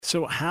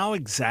So how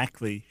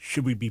exactly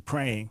should we be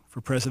praying for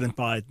President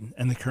Biden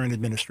and the current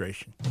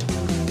administration?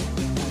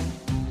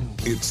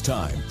 It's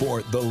time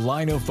for The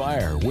Line of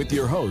Fire with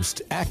your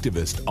host,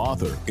 activist,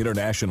 author,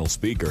 international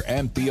speaker,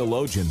 and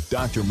theologian,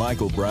 Dr.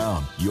 Michael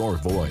Brown, your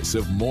voice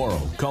of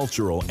moral,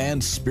 cultural,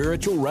 and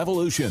spiritual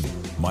revolution.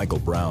 Michael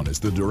Brown is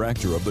the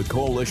director of the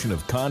Coalition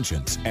of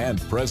Conscience and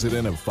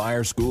president of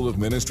Fire School of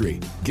Ministry.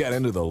 Get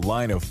into The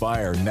Line of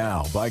Fire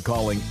now by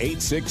calling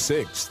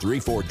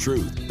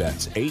 866-34-TRUTH.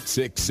 That's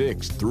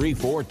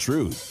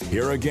 866-34-TRUTH.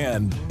 Here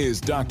again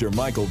is Dr.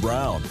 Michael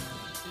Brown.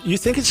 You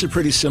think it's a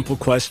pretty simple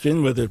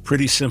question with a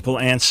pretty simple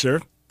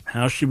answer.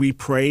 How should we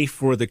pray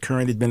for the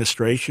current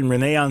administration?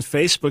 Renee on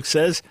Facebook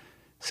says,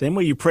 same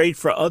way you prayed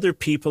for other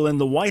people in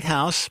the White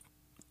House.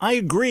 I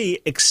agree,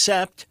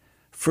 except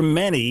for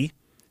many,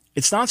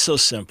 it's not so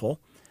simple.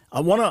 I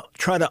want to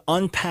try to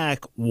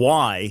unpack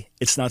why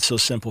it's not so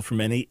simple for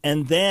many,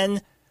 and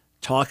then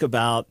talk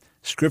about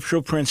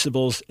scriptural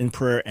principles in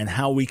prayer and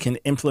how we can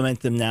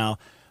implement them now.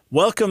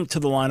 Welcome to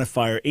the Line of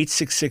Fire,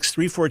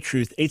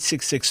 866-34-TRUTH,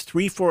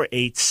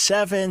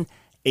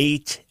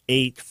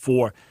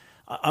 866-348-7884.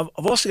 I've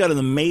also got an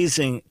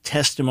amazing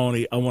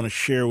testimony I want to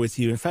share with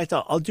you. In fact,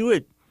 I'll do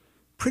it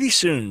pretty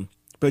soon,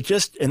 but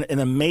just an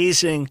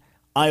amazing,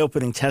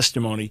 eye-opening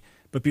testimony.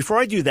 But before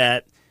I do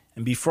that,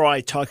 and before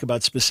I talk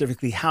about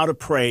specifically how to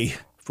pray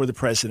for the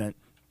president,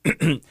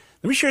 let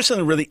me share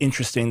something really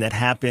interesting that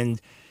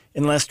happened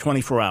in the last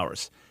 24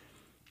 hours.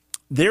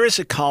 There is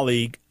a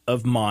colleague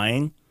of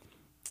mine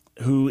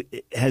who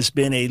has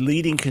been a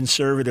leading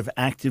conservative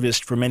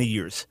activist for many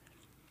years.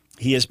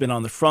 He has been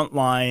on the front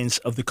lines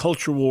of the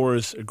culture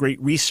wars, a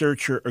great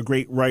researcher, a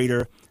great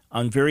writer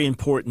on very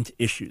important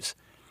issues.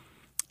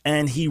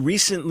 And he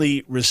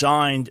recently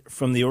resigned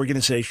from the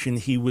organization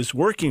he was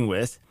working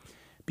with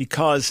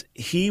because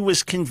he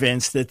was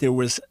convinced that there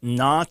was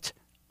not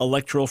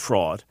electoral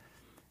fraud.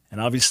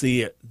 And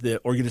obviously, the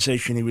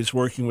organization he was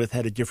working with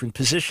had a different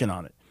position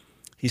on it.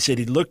 He said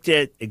he looked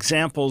at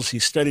examples, he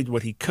studied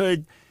what he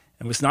could,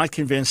 and was not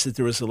convinced that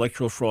there was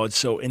electoral fraud.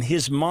 So in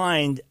his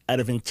mind,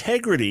 out of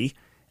integrity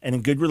and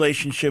in good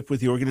relationship with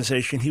the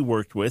organization he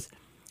worked with,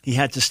 he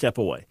had to step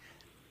away.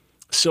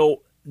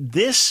 So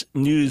this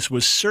news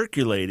was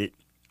circulated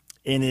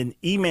in an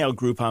email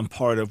group I'm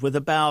part of with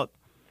about,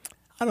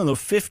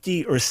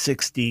 50 or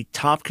 60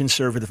 top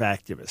conservative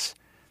activists.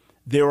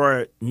 There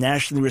are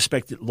nationally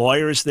respected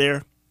lawyers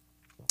there.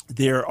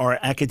 There are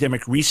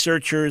academic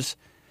researchers.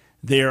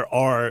 There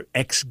are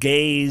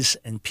ex-gays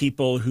and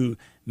people who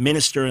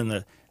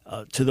minister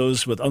to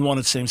those with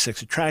unwanted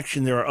same-sex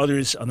attraction. There are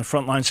others on the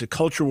front lines of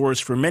culture wars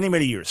for many,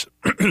 many years.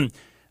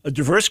 A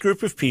diverse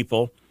group of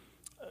people,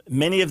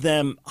 many of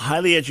them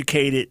highly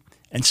educated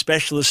and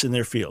specialists in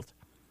their field.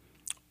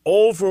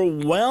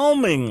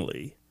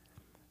 Overwhelmingly,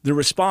 the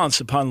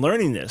response upon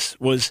learning this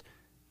was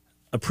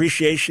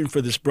appreciation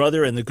for this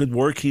brother and the good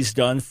work he's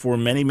done for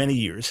many, many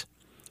years.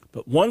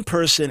 But one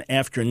person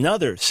after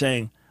another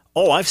saying,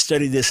 oh, I've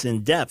studied this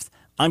in depth.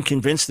 I'm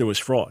convinced there was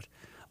fraud.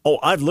 Oh,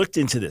 I've looked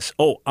into this.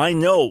 Oh, I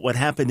know what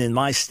happened in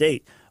my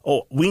state.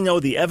 Oh, we know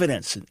the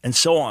evidence, and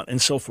so on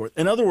and so forth.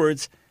 In other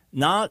words,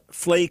 not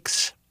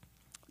flakes,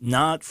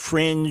 not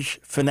fringe,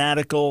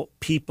 fanatical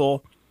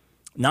people,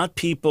 not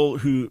people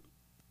who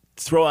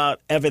throw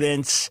out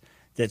evidence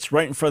that's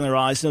right in front of their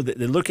eyes. No,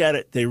 they look at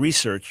it, they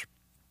research.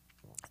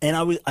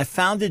 And I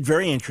found it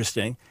very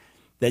interesting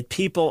that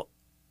people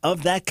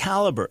of that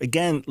caliber,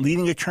 again,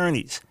 leading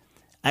attorneys,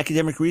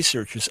 academic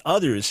researchers,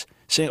 others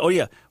saying, oh,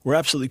 yeah, we're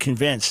absolutely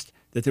convinced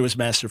that there was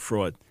massive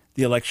fraud.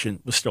 The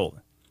election was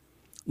stolen.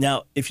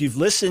 Now, if you've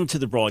listened to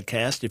the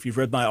broadcast, if you've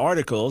read my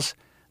articles,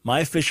 my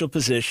official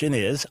position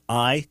is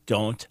I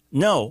don't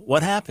know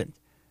what happened.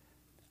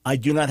 I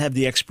do not have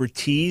the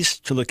expertise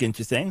to look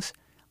into things.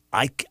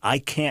 I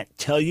can't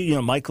tell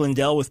you. Mike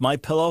Lindell with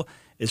MyPillow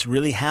is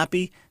really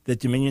happy that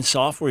Dominion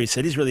Software, he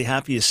said he's really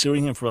happy, is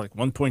suing him for like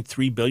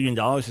 $1.3 billion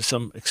or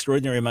some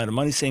extraordinary amount of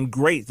money, saying,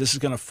 great, this is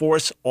going to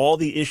force all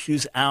the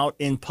issues out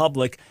in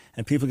public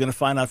and people are going to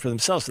find out for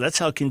themselves. So that's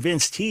how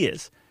convinced he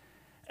is.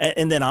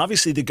 And then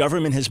obviously the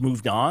government has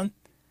moved on.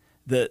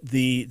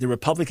 The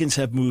Republicans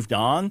have moved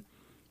on.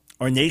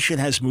 Our nation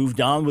has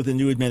moved on with a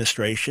new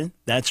administration.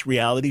 That's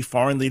reality.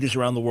 Foreign leaders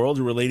around the world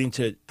are relating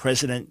to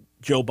President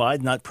Joe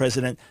Biden, not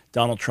President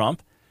Donald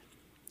Trump.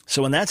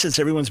 So in that sense,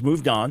 everyone's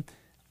moved on.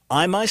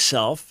 I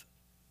myself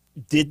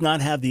did not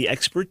have the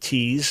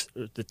expertise,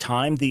 the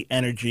time, the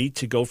energy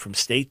to go from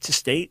state to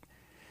state,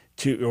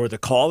 or the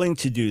calling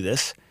to do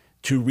this,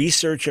 to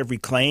research every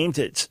claim.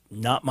 It's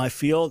not my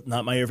field,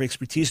 not my area of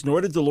expertise,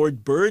 nor did the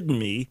Lord burden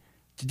me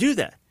to do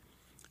that.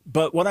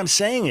 But what I'm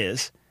saying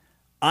is,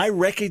 I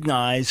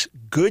recognize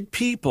good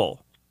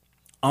people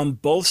on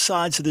both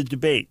sides of the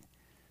debate,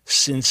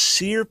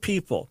 sincere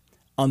people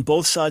on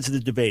both sides of the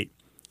debate,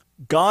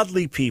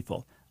 godly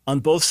people on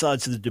both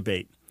sides of the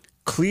debate,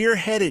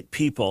 clear-headed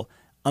people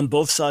on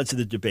both sides of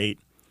the debate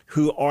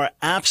who are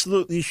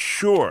absolutely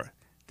sure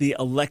the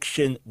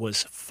election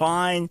was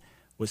fine,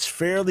 was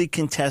fairly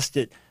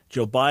contested.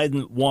 Joe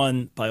Biden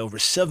won by over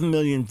 7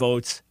 million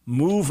votes.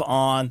 Move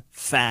on,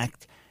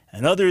 fact.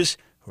 and others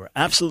who are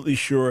absolutely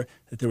sure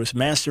that there was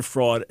massive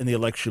fraud and the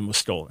election was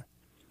stolen.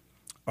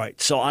 All right,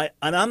 so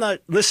I'm not,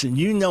 listen,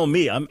 you know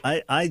me,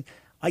 I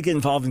get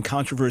involved in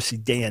controversy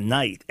day and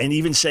night, and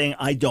even saying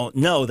I don't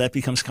know, that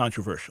becomes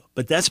controversial.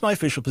 But that's my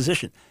official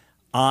position.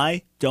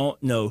 I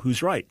don't know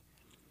who's right.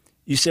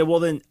 You say, well,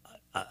 then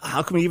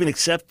how can we even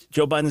accept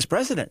Joe Biden as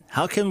president?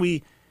 How can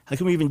we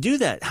even do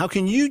that? How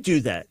can you do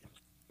that?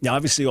 Now,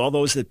 obviously, all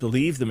those that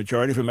believe, the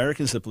majority of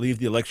Americans that believe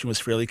the election was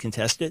fairly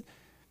contested,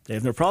 they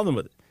have no problem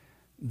with it.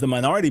 The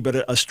minority,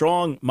 but a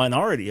strong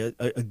minority,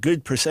 a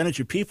good percentage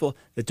of people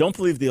that don't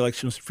believe the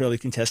election was fairly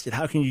contested,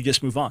 how can you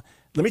just move on?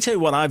 Let me tell you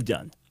what I've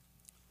done.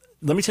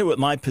 Let me tell you what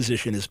my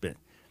position has been.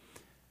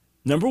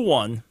 Number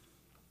one,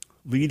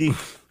 leading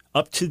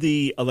up to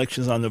the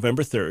elections on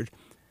November 3rd,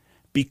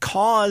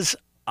 because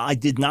I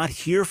did not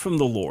hear from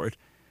the Lord,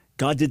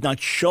 God did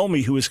not show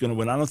me who was going to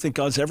win. I don't think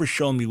God's ever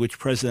shown me which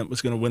president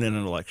was going to win in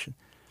an election.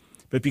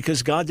 But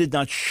because God did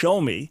not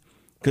show me,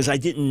 because I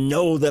didn't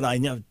know that I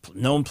know,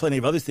 known plenty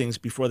of other things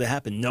before they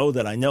happened, know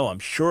that I know, I'm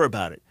sure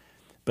about it.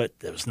 But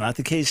that was not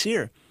the case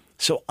here.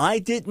 So I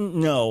didn't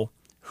know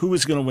who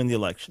was going to win the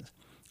elections.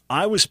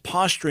 I was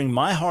posturing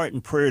my heart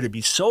in prayer to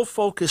be so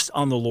focused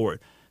on the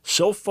Lord,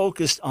 so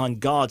focused on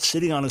God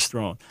sitting on his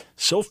throne,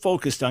 so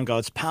focused on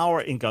God's power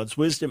and God's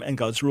wisdom and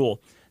God's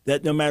rule,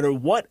 that no matter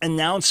what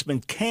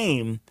announcement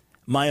came,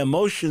 my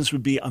emotions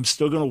would be, I'm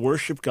still going to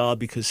worship God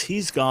because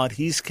he's God,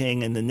 he's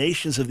king, and the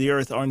nations of the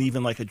earth aren't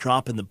even like a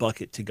drop in the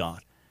bucket to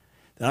God.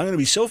 That I'm going to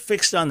be so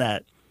fixed on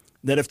that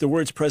if the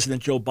words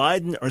President Joe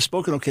Biden are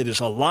spoken, okay,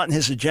 there's a lot in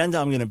his agenda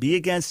I'm going to be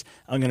against,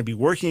 I'm going to be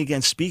working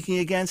against, speaking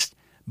against,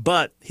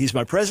 but he's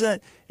my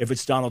president. If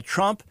it's Donald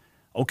Trump,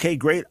 okay,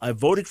 great, I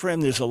voted for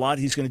him. There's a lot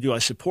he's going to do I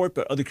support,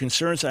 but other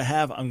concerns I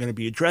have, I'm going to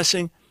be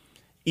addressing.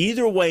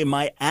 Either way,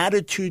 my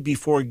attitude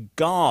before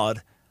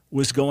God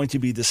was going to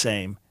be the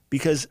same.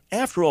 Because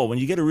after all, when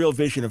you get a real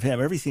vision of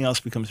him, everything else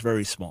becomes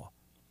very small.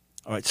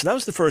 All right, so that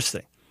was the first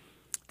thing.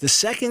 The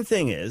second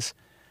thing is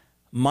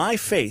my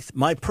faith,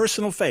 my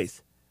personal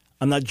faith.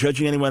 I'm not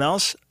judging anyone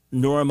else,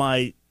 nor am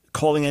I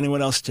calling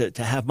anyone else to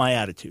have my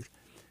attitude.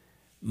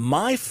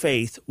 My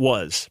faith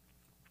was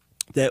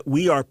that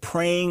we are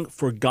praying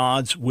for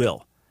God's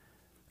will.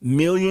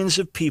 Millions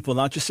of people,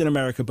 not just in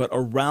America, but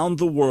around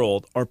the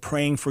world, are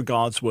praying for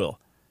God's will.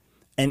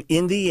 And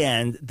in the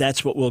end,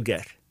 that's what we'll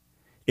get.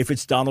 If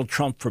it's Donald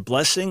Trump for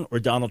blessing or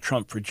Donald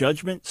Trump for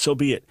judgment, so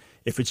be it.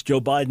 If it's Joe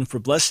Biden for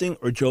blessing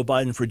or Joe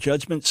Biden for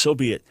judgment, so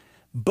be it.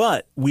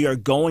 But we are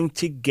going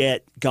to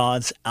get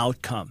God's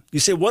outcome.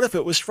 You say, what if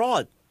it was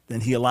fraud?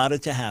 Then he allowed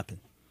it to happen.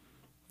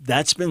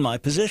 That's been my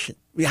position.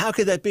 How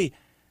could that be?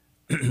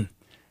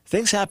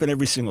 Things happen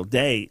every single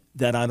day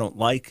that I don't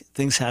like.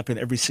 Things happen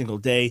every single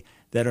day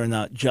that are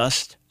not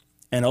just.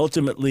 And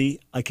ultimately,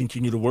 I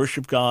continue to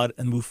worship God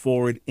and move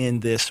forward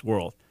in this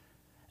world.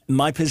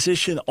 My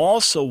position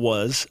also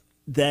was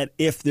that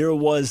if there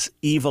was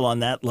evil on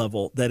that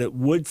level, that it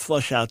would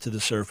flush out to the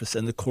surface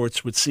and the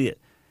courts would see it.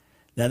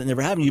 That it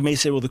never happened. You may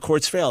say, well, the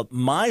courts failed.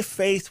 My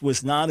faith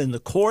was not in the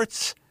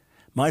courts.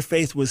 My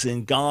faith was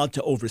in God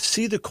to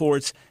oversee the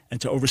courts and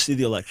to oversee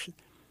the election.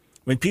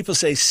 When people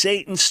say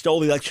Satan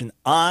stole the election,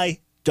 I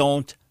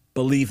don't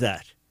believe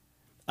that.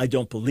 I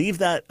don't believe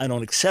that. I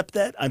don't accept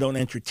that. I don't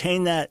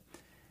entertain that.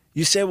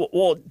 You say,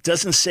 well,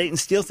 doesn't Satan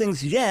steal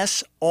things?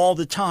 Yes, all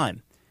the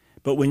time.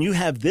 But when you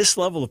have this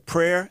level of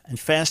prayer and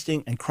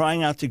fasting and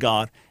crying out to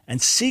God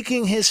and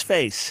seeking his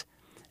face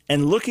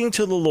and looking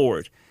to the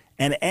Lord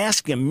and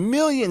asking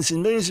millions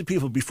and millions of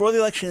people before the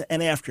election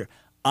and after,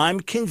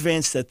 I'm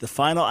convinced that the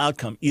final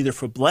outcome, either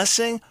for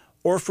blessing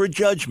or for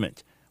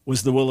judgment,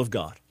 was the will of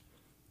God.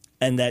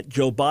 And that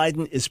Joe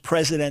Biden is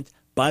president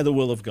by the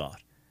will of God.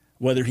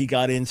 Whether he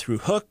got in through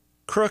hook,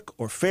 crook,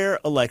 or fair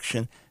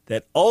election,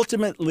 that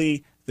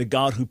ultimately the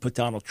God who put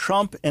Donald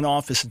Trump in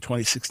office in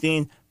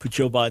 2016 put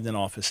Joe Biden in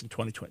office in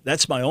 2020.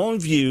 That's my own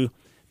view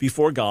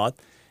before God,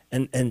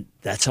 and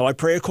that's how I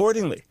pray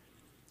accordingly.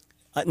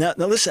 Now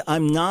listen,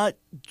 I'm not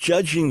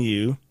judging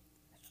you.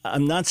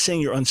 I'm not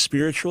saying you're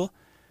unspiritual.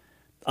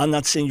 I'm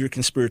not saying you're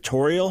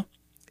conspiratorial.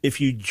 If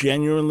you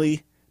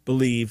genuinely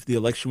believe the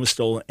election was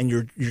stolen and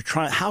you're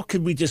trying, how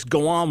could we just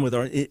go on with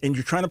and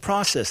you're trying to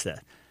process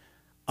that?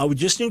 I would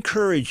just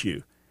encourage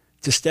you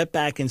to step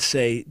back and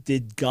say,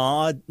 did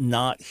God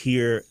not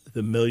hear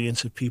the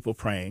millions of people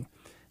praying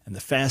and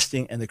the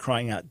fasting and the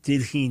crying out?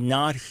 Did he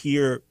not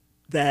hear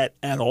that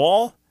at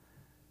all?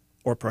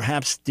 Or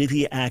perhaps did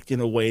he act in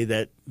a way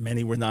that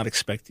many were not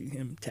expecting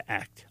him to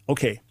act?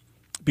 Okay,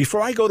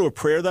 before I go to a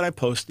prayer that I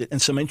posted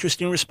and some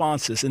interesting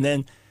responses, and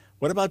then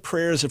what about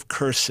prayers of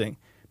cursing?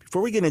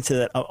 Before we get into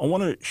that, I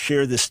want to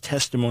share this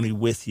testimony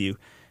with you.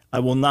 I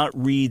will not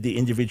read the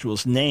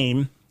individual's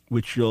name,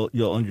 which you'll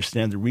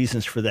understand the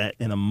reasons for that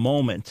in a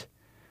moment.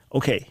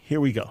 Okay, here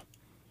we go.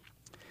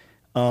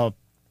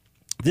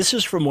 This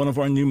is from one of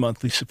our new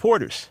monthly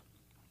supporters,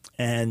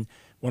 and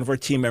one of our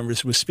team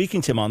members was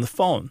speaking to him on the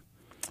phone.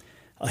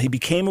 He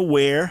became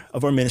aware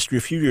of our ministry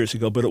a few years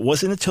ago, but it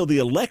wasn't until the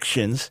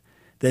elections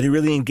that he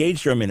really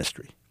engaged our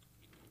ministry.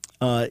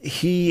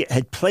 he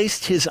had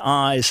placed his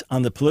eyes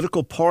on the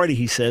political party,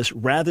 he says,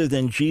 rather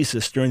than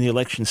Jesus during the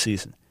election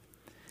season.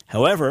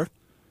 However,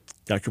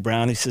 Dr.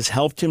 Brown, he says,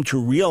 helped him to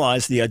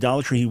realize the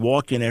idolatry he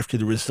walked in after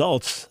the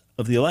results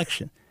of the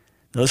election.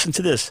 Now listen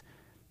to this.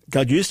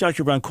 God used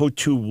Dr. Brown, quote,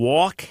 to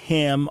walk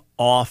him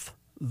off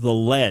the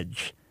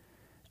ledge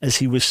as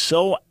he was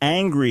so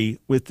angry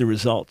with the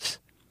results.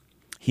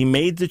 He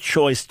made the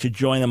choice to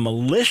join a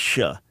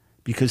militia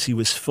because he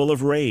was full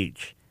of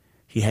rage.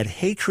 He had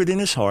hatred in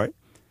his heart,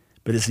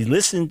 but as he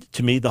listened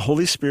to me, the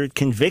Holy Spirit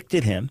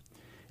convicted him.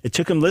 It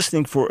took him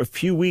listening for a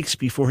few weeks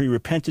before he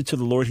repented to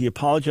the Lord. He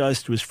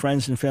apologized to his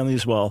friends and family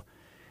as well.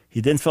 He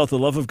then felt the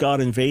love of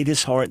God invade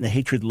his heart and the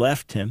hatred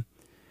left him.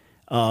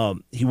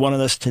 He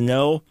wanted us to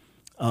know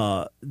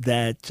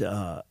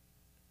that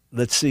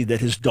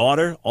his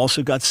daughter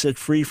also got set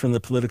free from the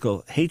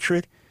political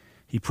hatred.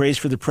 He prays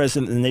for the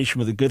president of the nation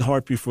with a good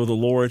heart before the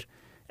Lord.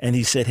 And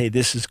he said, hey,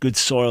 this is good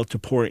soil to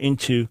pour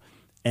into.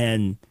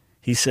 And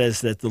he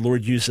says that the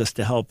Lord used us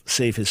to help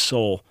save his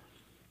soul.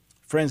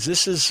 Friends,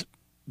 this is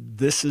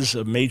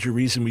a major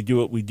reason we do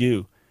what we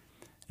do,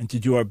 and to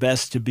do our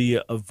best to be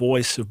a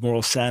voice of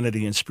moral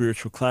sanity and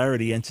spiritual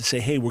clarity, and to say,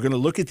 hey, we're going to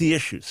look at the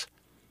issues.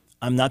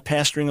 I'm not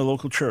pastoring a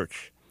local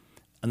church.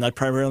 I'm not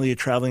primarily a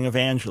traveling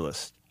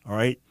evangelist, all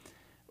right?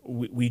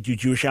 We do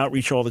Jewish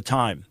outreach all the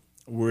time.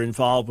 We're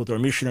involved with our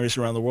missionaries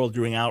around the world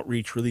doing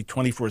outreach really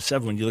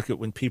 24/7. When you look at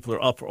when people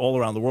are up all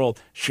around the world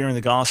sharing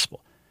the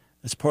gospel,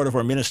 that's part of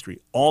our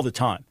ministry all the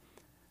time.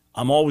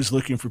 I'm always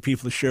looking for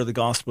people to share the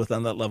gospel with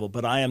on that level,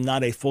 but I am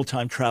not a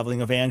full-time traveling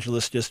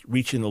evangelist just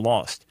reaching the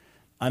lost.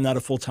 I'm not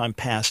a full-time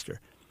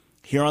pastor.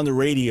 Here on the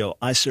radio,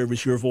 I serve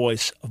as your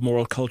voice of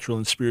moral, cultural,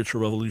 and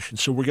spiritual revolution.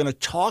 So we're going to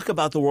talk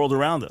about the world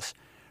around us.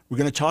 We're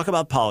going to talk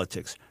about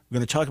politics. We're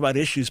going to talk about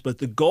issues, but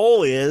the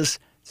goal is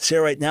to say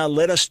right now,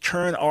 let us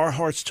turn our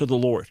hearts to the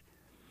Lord.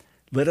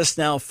 Let us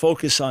now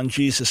focus on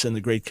Jesus and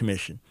the Great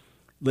Commission.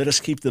 Let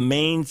us keep the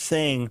main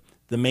thing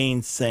the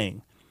main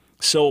thing.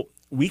 So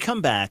we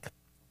come back.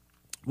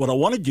 What I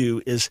want to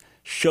do is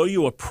show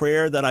you a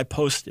prayer that I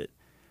posted,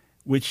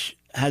 which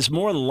has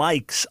more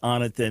likes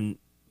on it than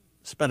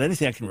it's about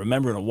anything I can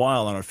remember in a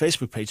while on our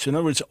Facebook page. So in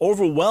other words,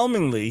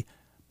 overwhelmingly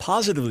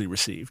positively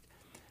received.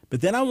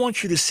 But then I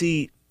want you to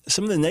see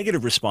some of the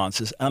negative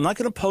responses. And I'm not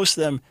going to post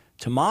them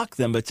to mock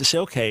them, but to say,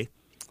 okay,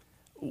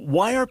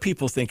 why are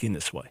people thinking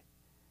this way?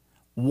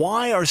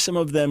 Why are some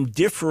of them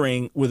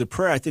differing with a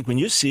prayer? I think when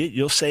you see it,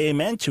 you'll say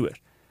amen to it.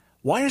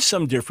 Why are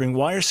some differing?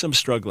 Why are some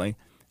struggling?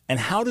 And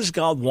how does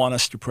God want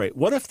us to pray?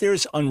 What if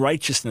there's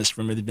unrighteousness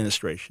from an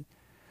administration?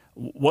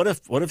 What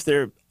if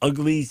there are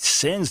ugly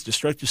sins,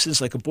 destructive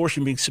sins like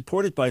abortion being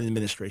supported by the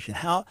administration?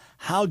 How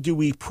do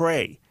we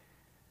pray?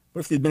 What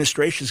if the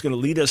administration is going to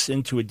lead us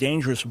into a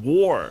dangerous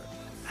war?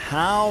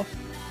 How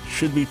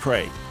should we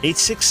pray?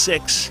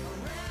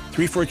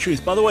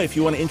 866-34-TRUTH. By the way, if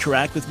you want to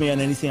interact with me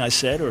on anything I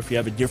said, or if you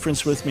have a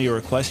difference with me or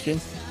a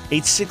question,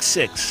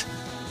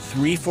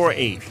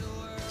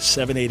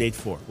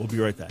 866-348-7884. We'll be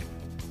right back.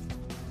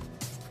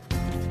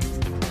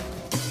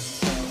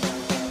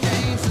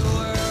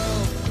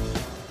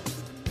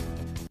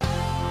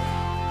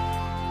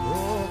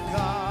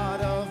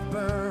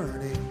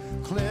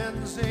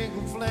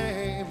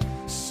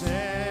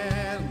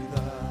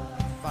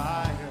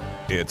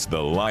 It's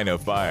The Line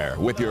of Fire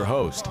with your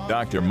host,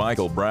 Dr.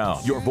 Michael Brown,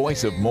 your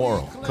voice of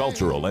moral,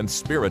 cultural, and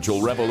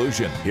spiritual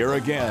revolution. Here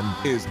again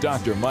is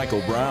Dr.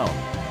 Michael Brown.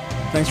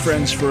 Thanks,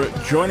 friends, for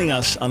joining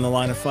us on The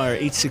Line of Fire,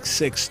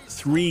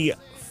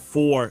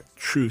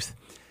 866-34-TRUTH.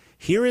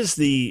 Here is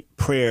the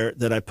prayer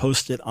that I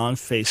posted on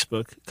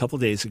Facebook a couple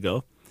days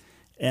ago,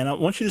 and I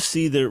want you to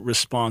see the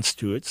response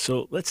to it.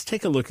 So let's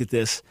take a look at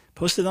this.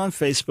 Posted on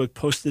Facebook,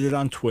 posted it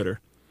on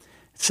Twitter.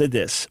 It said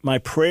this: my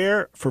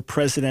prayer for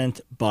President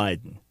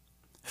Biden.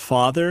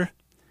 Father,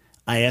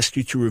 I ask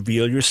you to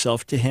reveal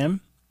yourself to him,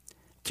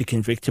 to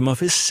convict him of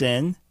his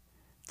sin,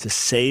 to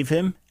save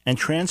him and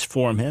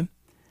transform him,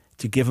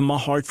 to give him a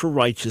heart for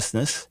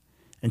righteousness,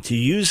 and to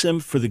use him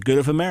for the good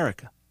of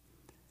America.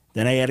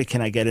 Then I added,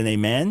 can I get an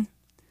amen?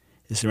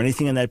 Is there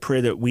anything in that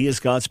prayer that we as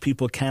God's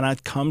people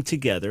cannot come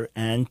together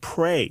and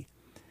pray?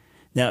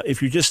 Now,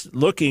 if you're just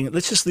looking,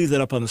 let's just leave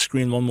that up on the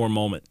screen one more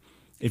moment.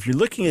 If you're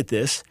looking at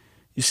this,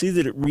 you see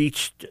that it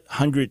reached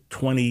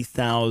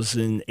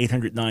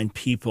 120,809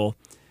 people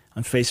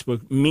on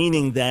Facebook,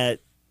 meaning that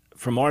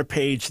from our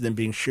page, then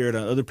being shared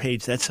on other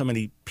pages, that's how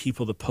many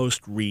people the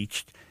post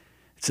reached.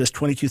 It says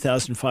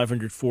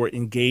 22,504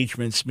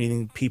 engagements,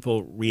 meaning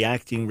people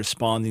reacting,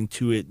 responding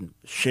to it,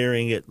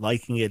 sharing it,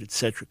 liking it,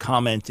 etc.,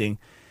 commenting.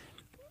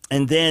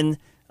 And then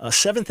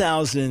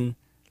 7,000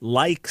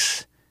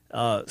 likes,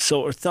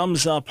 or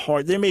thumbs up,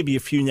 heart. There may be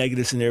a few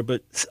negatives in there,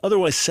 but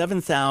otherwise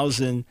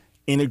 7,000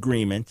 in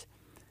agreement.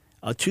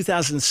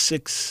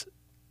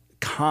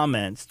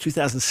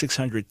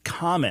 2,600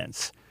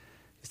 comments.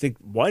 You think,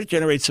 why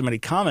generate so many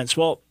comments?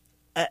 Well,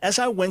 as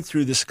I went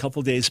through this a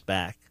couple days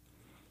back,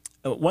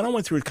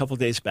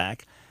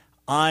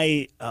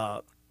 I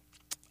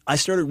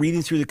started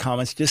reading through the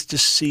comments just to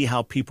see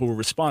how people were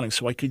responding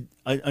so I could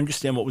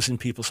understand what was in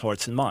people's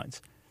hearts and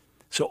minds.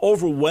 So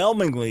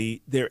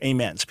overwhelmingly, they're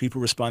amens,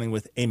 people responding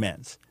with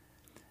amens.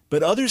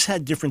 But others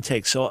had different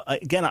takes. So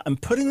again, I'm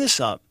putting this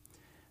up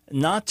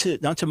not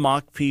to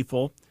mock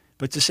people,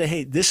 but to say,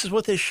 hey, this is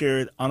what they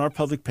shared on our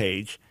public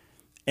page.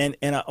 And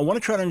I want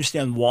to try to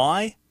understand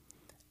why,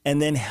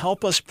 and then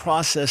help us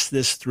process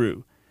this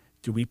through.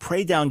 Do we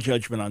pray down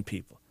judgment on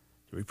people?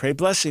 Do we pray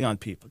blessing on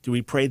people? Do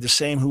we pray the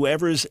same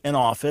whoever's in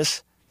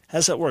office? How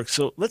does that work?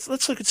 So let's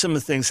look at some of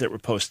the things that were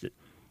posted.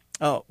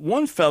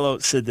 One fellow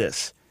said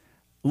this: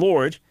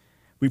 Lord,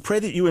 we pray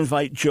that you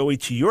invite Joey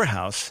to your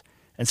house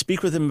and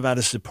speak with him about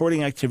his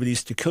supporting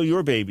activities to kill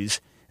your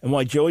babies and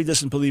why Joey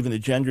doesn't believe in the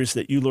genders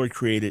that you, Lord,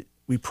 created.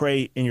 We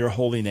pray in your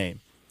holy name.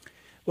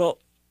 Well,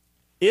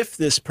 if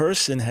this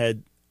person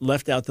had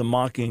left out the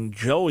mocking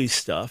Joey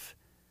stuff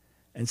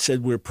and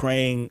said, we're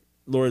praying,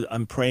 Lord,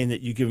 I'm praying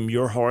that you give him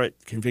your heart,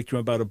 convict him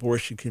about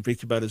abortion,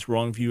 convict him about his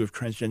wrong view of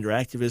transgender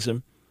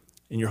activism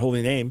in your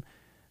holy name,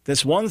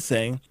 that's one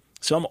thing.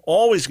 So I'm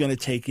always going to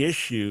take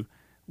issue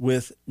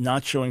with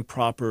not showing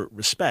proper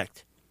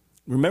respect.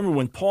 Remember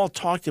when Paul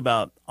talked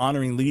about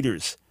honoring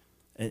leaders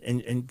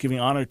and giving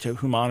honor to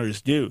whom honor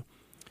is due,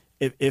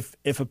 if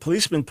a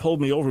policeman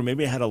pulled me over,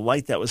 maybe I had a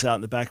light that was out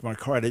in the back of my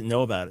car, I didn't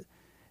know about it,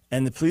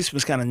 and the police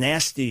was kind of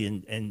nasty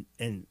and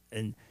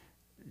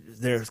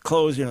their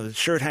clothes, the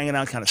shirt hanging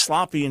out kind of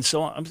sloppy and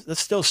so on,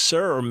 that's still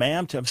sir or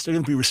ma'am. I'm still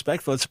going to be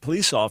respectful. It's a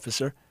police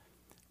officer,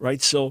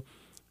 right? So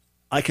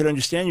I could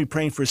understand you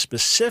praying for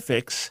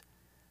specifics,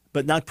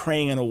 but not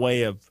praying in a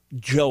way of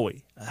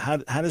Joey. How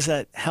does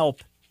that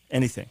help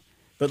anything?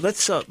 But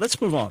let's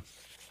move on.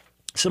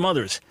 Some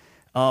others.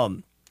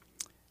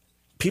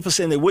 People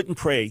saying they wouldn't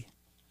pray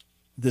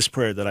this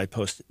prayer that I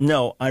posted.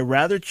 No, I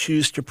rather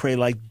choose to pray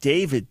like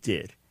David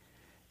did.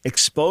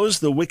 Expose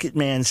the wicked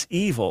man's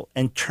evil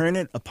and turn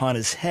it upon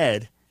his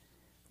head.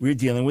 We're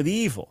dealing with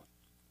evil.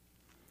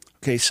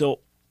 Okay, so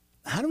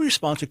how do we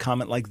respond to a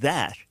comment like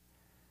that?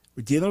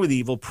 We're dealing with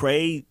evil.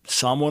 Pray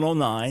Psalm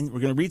 109. We're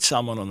going to read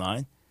Psalm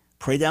 109.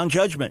 Pray down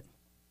judgment.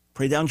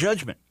 Pray down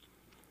judgment.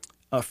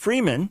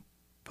 Freeman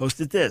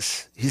posted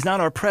this. He's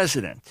not our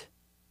president.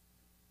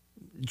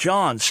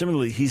 John,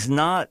 similarly, he's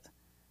not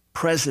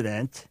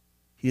president.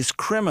 He's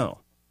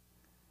criminal.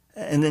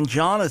 And then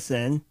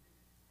Jonathan,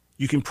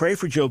 you can pray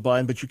for Joe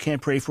Biden, but you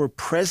can't pray for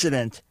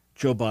President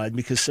Joe Biden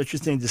because such a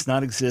thing does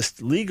not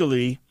exist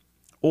legally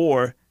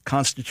or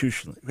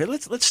constitutionally. Okay,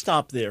 let's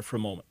stop there for a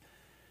moment.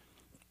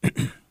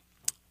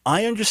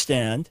 I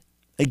understand,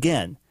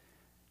 again,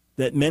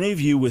 that many of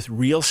you with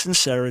real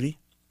sincerity,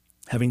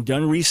 having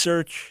done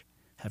research,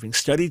 having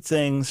studied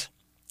things,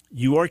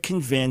 you are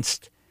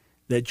convinced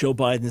that Joe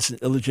Biden is an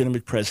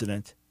illegitimate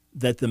president,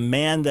 that the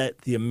man that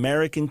the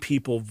American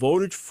people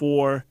voted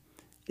for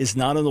is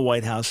not in the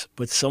White House,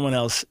 but someone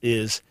else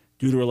is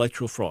due to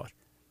electoral fraud.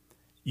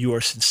 You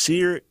are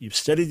sincere, you've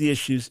studied the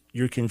issues,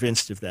 you're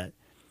convinced of that.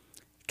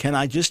 Can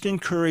I just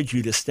encourage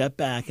you to step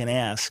back and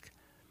ask,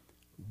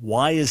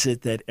 why is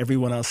it that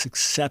everyone else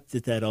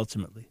accepted that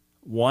ultimately?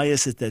 Why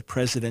is it that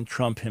President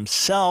Trump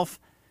himself,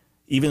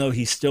 even though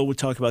he still would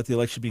talk about the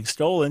election being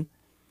stolen,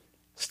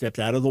 stepped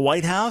out of the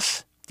White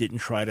House, didn't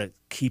try to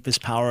keep his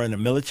power in a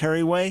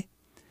military way?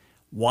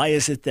 Why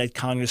is it that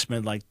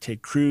congressmen like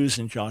Ted Cruz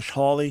and Josh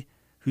Hawley,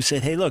 who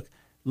said, hey, look,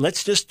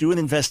 let's just do an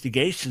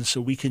investigation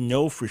so we can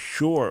know for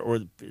sure,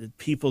 or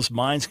people's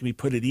minds can be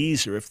put at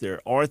ease, or if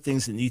there are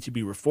things that need to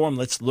be reformed,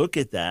 let's look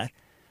at that.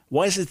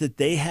 Why is it that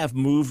they have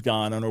moved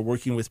on and are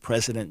working with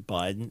President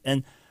Biden?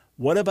 And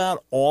what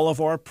about all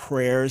of our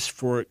prayers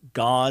for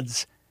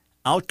God's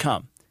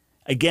outcome?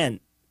 Again,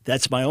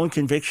 that's my own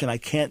conviction. I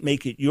can't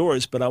make it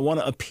yours, but I want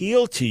to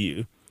appeal to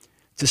you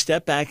to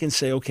step back and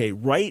say, okay,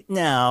 right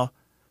now,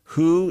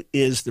 who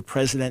is the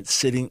president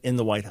sitting in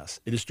the White House?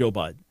 It is Joe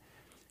Biden.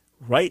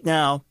 Right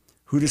now,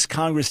 who does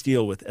Congress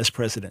deal with as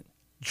president?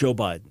 Joe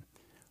Biden.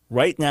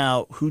 Right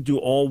now, who do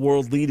all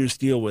world leaders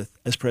deal with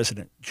as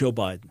president? Joe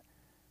Biden.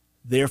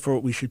 Therefore,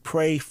 we should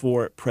pray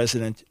for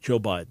President Joe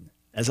Biden.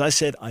 As I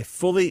said, I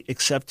fully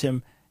accept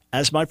him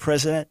as my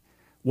president,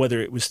 whether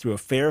it was through a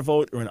fair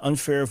vote or an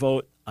unfair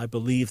vote. I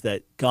believe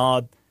that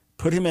God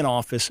put him in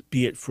office,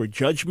 be it for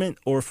judgment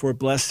or for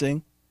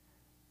blessing,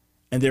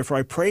 and therefore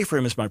I pray for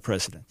him as my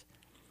president.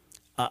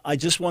 I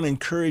just want to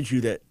encourage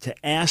you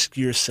to ask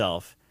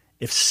yourself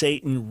if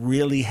Satan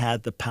really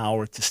had the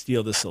power to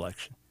steal this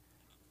election.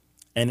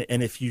 And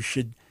if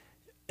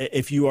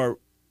you are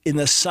in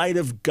the sight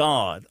of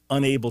God,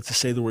 unable to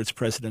say the words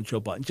President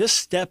Joe Biden, just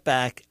step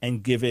back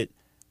and give it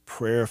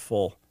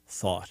prayerful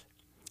thought.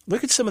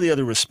 Look at some of the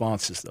other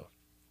responses,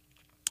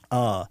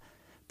 though.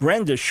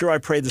 Brenda, sure, I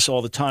pray this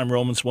all the time.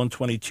 Romans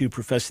 1:22,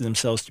 professing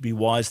themselves to be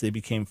wise, they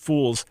became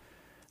fools.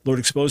 Lord,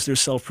 expose their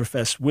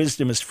self-professed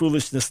wisdom as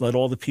foolishness. Let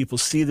all the people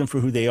see them for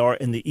who they are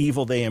and the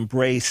evil they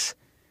embrace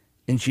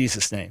in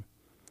Jesus' name.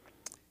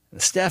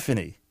 And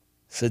Stephanie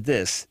said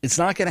this, it's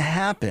not going to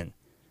happen.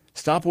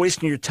 Stop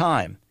wasting your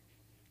time.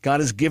 God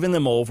has given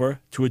them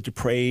over to a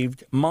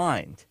depraved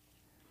mind.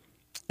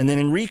 And then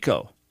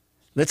Enrico,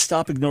 let's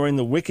stop ignoring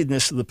the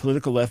wickedness of the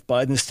political left.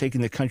 Biden is taking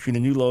the country to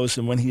new lows,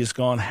 and when he is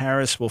gone,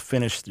 Harris will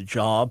finish the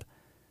job.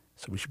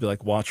 So we should be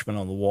like watchmen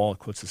on the wall,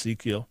 quotes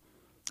Ezekiel.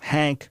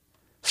 Hank,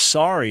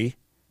 sorry,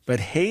 but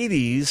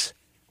Hades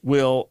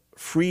will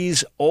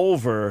freeze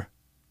over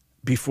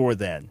before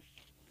then.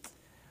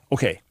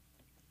 Okay,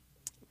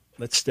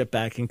 let's step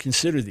back and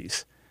consider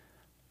these.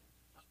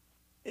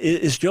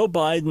 Is Joe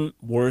Biden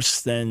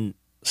worse than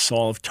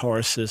Saul of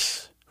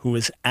Tarsus, who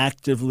is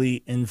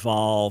actively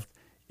involved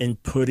in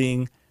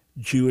putting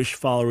Jewish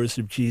followers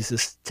of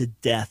Jesus to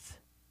death?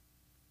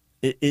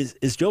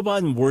 Is Joe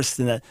Biden worse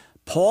than that?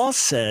 Paul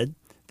said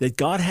that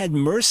God had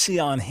mercy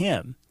on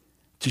him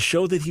to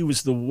show that he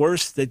was the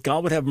worst, that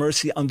God would have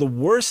mercy on the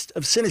worst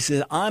of sinners. He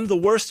said, I'm the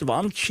worst of all.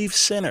 I'm the chief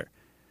sinner.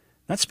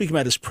 Not speaking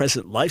about his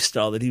present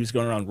lifestyle, that he was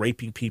going around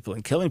raping people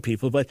and killing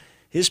people, but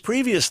his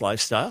previous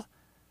lifestyle.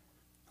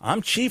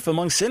 I'm chief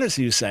among sinners,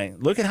 he was saying.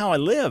 Look at how I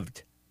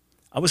lived.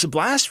 I was a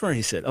blasphemer,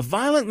 he said, a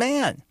violent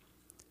man.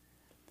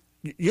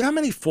 You know how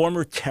many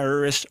former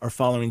terrorists are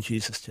following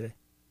Jesus today?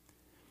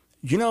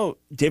 You know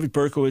David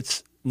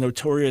Berkowitz,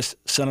 notorious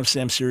Son of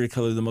Sam serial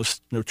killer, the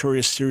most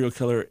notorious serial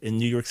killer in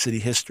New York City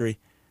history.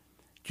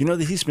 Do you know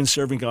that he's been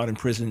serving God in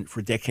prison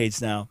for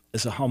decades now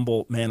as a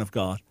humble man of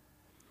God?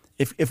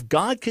 If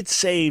God could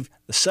save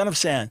the son of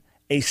Sam,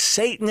 a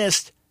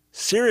Satanist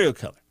serial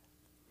killer,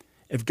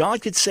 if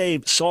God could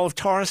save Saul of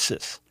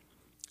Tarsus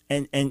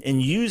and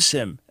use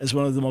him as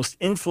one of the most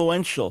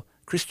influential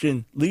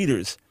Christian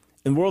leaders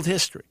in world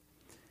history,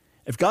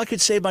 if God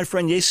could save my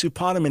friend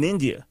Yesupadam in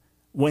India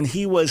when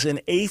he was an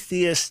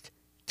atheist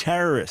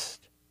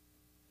terrorist,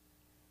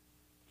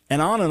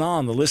 and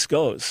on the list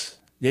goes.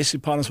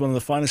 Yesupadam is one of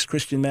the finest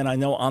Christian men I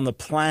know on the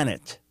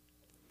planet.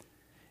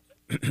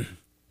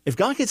 If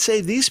God could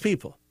save these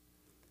people,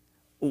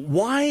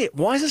 why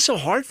is it so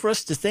hard for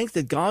us to think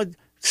that God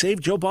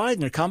saved Joe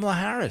Biden or Kamala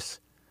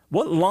Harris?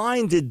 What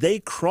line did they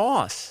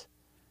cross?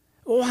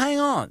 Well, hang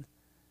on.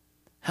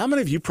 How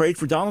many of you prayed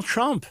for Donald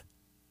Trump?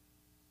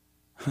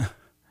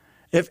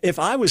 If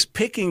I was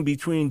picking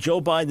between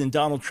Joe Biden and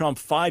Donald Trump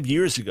 5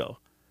 years ago,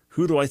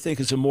 who do I think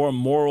is a more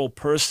moral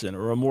person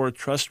or a more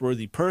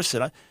trustworthy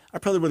person? I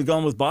probably would have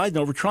gone with Biden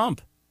over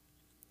Trump.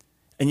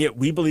 And yet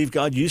we believe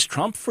God used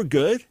Trump for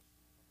good.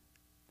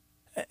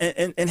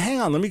 And hang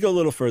on, let me go a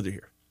little further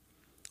here.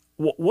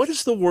 What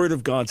does the Word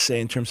of God say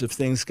in terms of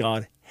things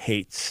God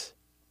hates?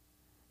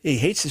 He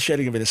hates the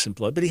shedding of innocent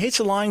blood, but he hates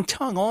a lying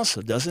tongue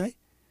also, doesn't he?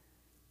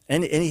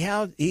 And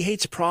he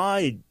hates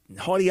pride,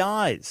 haughty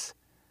eyes,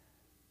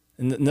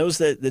 and those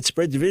that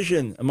spread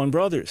division among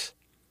brothers.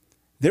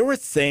 There were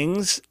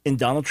things in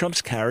Donald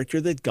Trump's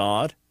character that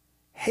God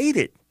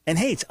hated and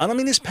hates. I don't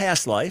mean his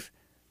past life,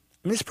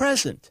 I mean his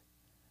present,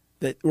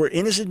 that were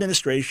in his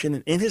administration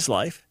and in his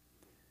life.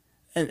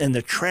 And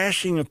the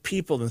trashing of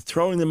people and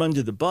throwing them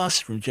under the bus,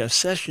 from Jeff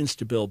Sessions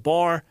to Bill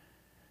Barr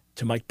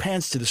to Mike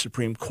Pence to the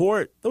Supreme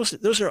Court,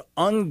 those are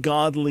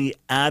ungodly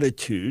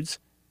attitudes.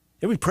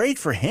 And we prayed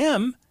for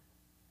him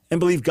and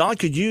believed God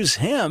could use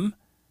him.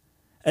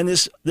 And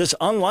this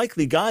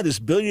unlikely guy, this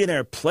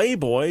billionaire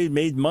playboy,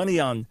 made money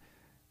on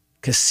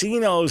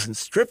casinos and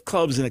strip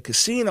clubs in a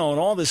casino and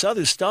all this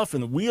other stuff,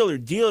 and the wheeler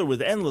dealer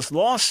with endless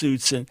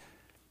lawsuits. And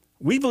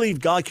we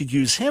believed God could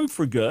use him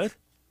for good.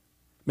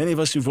 Many of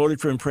us who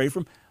voted for him prayed for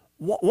him.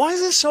 Why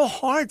is it so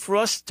hard for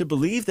us to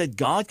believe that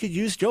God could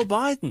use Joe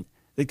Biden,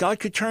 that God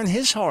could turn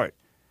his heart,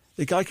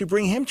 that God could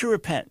bring him to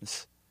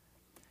repentance?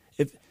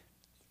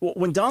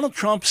 When Donald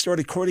Trump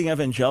started courting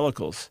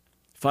evangelicals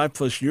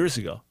 5+ years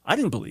ago, I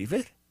didn't believe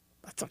it.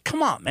 I thought,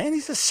 come on, man,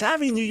 he's a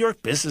savvy New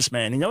York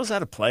businessman. He knows how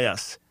to play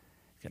us.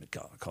 He's going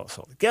to call us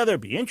all together,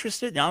 be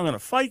interested. Now I'm going to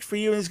fight for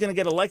you, and he's going to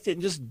get elected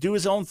and just do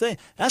his own thing.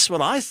 That's what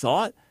I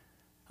thought.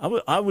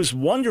 I was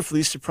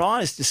wonderfully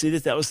surprised to see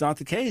that was not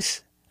the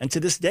case. And to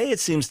this day, it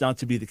seems not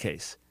to be the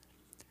case.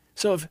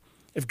 So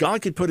if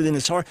God could put it in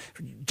his heart,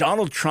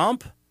 Donald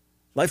Trump,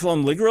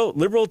 lifelong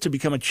liberal, to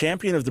become a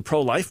champion of the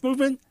pro-life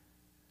movement,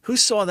 who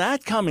saw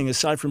that coming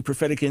aside from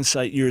prophetic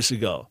insight years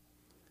ago?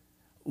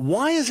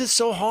 Why is it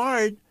so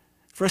hard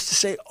for us to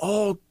say,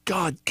 oh,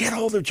 God, get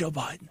hold of Joe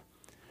Biden.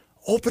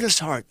 Open his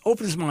heart,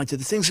 open his mind to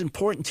the things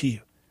important to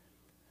you.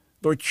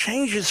 Lord,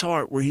 change his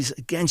heart where he's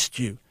against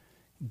you.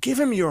 Give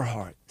him your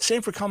heart.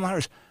 Same for Kamala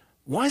Harris.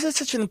 Why is that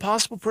such an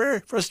impossible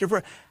prayer for us to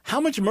pray? How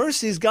much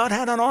mercy has God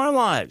had on our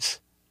lives?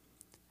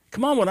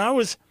 Come on, when I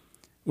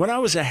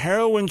was a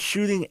heroin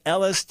shooting,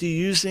 LSD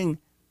using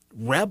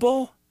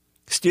rebel,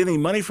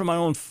 stealing money from my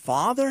own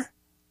father,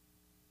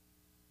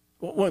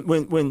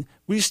 when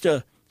we used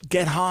to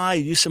get high,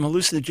 use some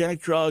hallucinogenic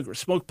drug or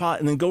smoke pot,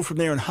 and then go from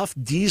there and huff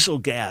diesel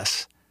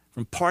gas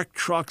from parked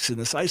trucks in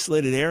this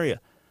isolated area,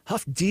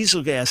 huff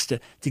diesel gas to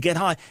get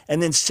high,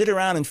 and then sit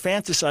around and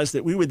fantasize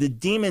that we were the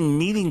demon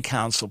meeting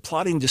council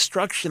plotting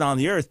destruction on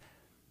the earth.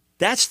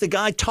 That's the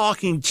guy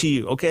talking to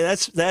you, okay?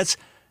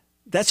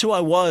 That's who I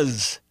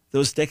was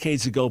those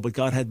decades ago, but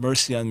God had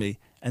mercy on me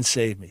and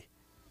saved me.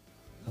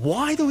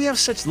 Why do we have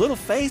such little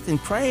faith in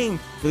praying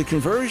for the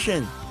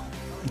conversion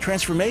and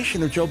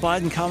transformation of Joe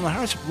Biden and Kamala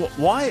Harris?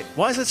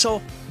 Why is it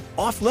so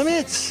off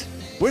limits?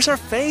 Where's our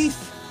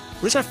faith?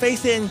 Where's our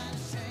faith in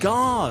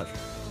God?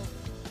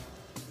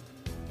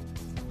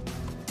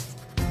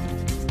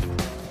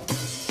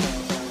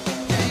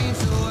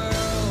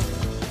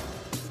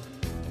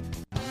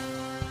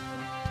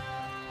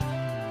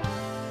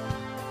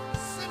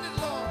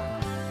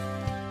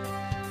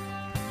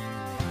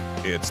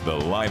 It's The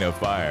Line of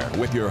Fire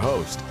with your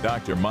host,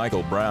 Dr.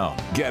 Michael Brown.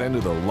 Get into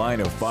the Line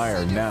of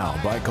Fire now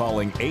by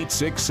calling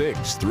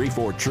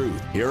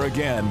 866-34-TRUTH. Here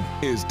again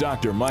is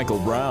Dr. Michael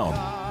Brown.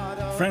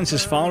 Friends,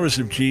 as followers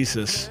of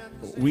Jesus,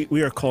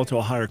 we are called to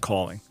a higher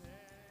calling.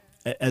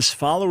 As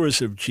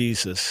followers of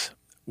Jesus,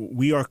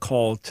 we are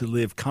called to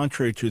live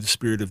contrary to the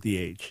spirit of the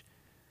age.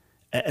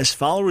 As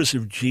followers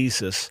of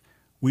Jesus,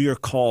 we are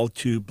called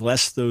to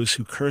bless those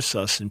who curse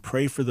us and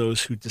pray for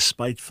those who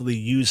despitefully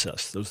use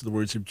us. Those are the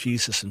words of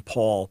Jesus and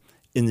Paul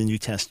in the New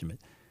Testament.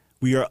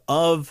 We are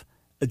of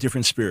a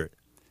different spirit.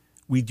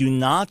 We do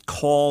not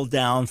call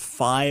down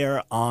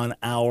fire on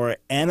our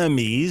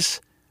enemies.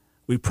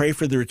 We pray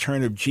for the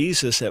return of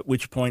Jesus, at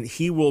which point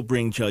he will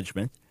bring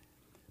judgment.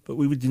 But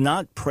we do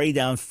not pray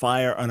down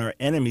fire on our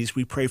enemies.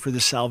 We pray for the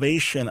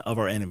salvation of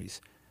our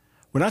enemies.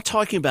 We're not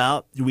talking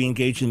about do we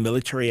engage in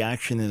military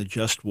action in a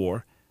just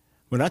war.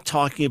 We're not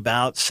talking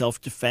about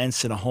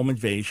self-defense and a home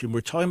invasion. We're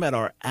talking about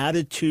our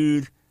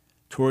attitude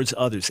towards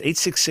others.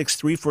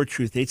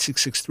 866-34-TRUTH,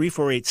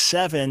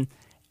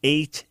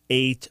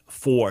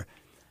 866-348-7884.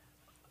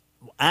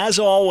 As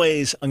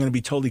always, I'm going to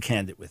be totally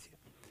candid with you.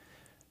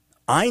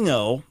 I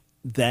know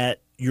that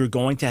you're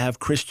going to have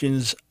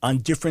Christians on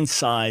different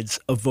sides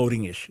of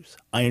voting issues.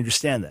 I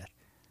understand that.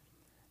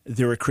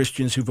 There are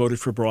Christians who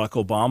voted for Barack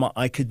Obama.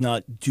 I could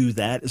not do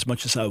that as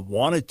much as I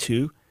wanted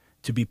to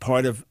be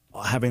part of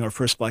having our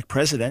first black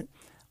president.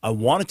 I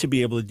wanted to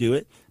be able to do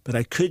it, but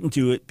I couldn't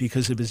do it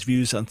because of his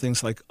views on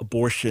things like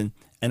abortion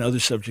and other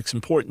subjects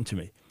important to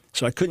me.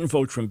 So I couldn't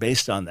vote for him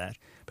based on that.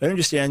 But I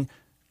understand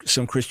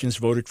some Christians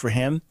voted for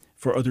him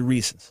for other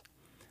reasons.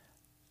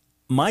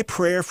 My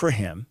prayer for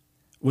him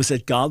was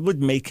that God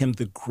would make him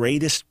the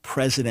greatest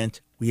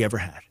president we ever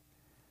had,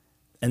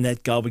 and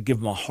that God would give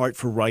him a heart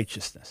for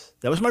righteousness.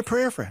 That was my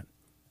prayer for him.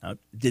 Now, it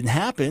didn't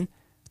happen.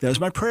 That was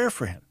my prayer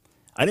for him.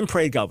 I didn't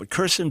pray God would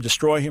curse him,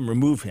 destroy him,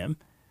 remove him.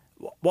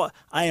 Well,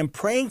 I am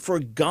praying for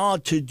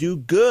God to do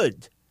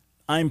good.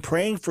 I'm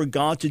praying for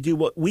God to do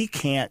what we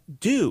can't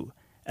do.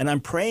 And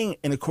I'm praying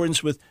in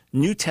accordance with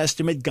New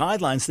Testament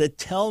guidelines that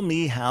tell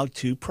me how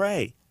to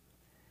pray.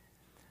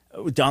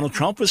 Donald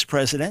Trump was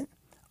president.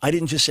 I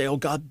didn't just say, oh,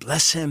 God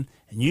bless him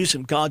and use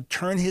him. God,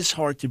 turn his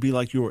heart to be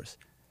like yours.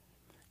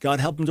 God,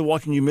 help him to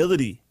walk in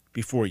humility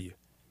before you.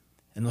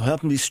 And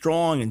help him be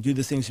strong and do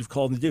the things you've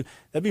called him to do.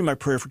 That'd be my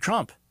prayer for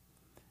Trump.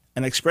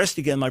 And I expressed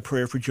again my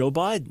prayer for Joe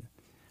Biden,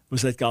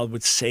 was that God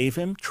would save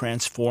him,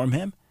 transform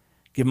him,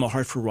 give him a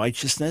heart for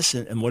righteousness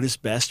and what is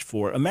best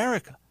for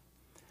America.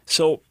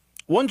 So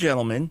one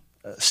gentleman,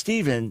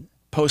 Stephen,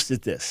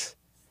 posted this.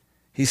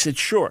 He said,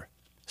 sure.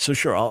 So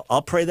sure,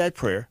 I'll pray that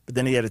prayer. But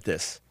then he added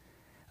this.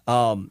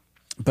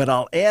 But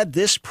I'll add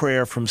this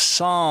prayer from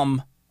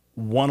Psalm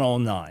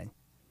 109.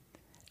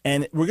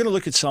 And we're going to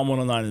look at Psalm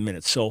 109 in a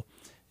minute. So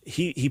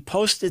he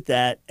posted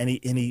that, and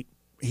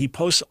he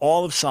posts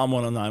all of Psalm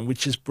 109,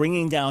 which is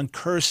bringing down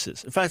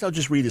curses. In fact, I'll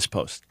just read his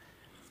post.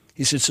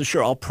 He said, so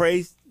sure, I'll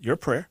pray your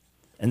prayer,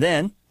 and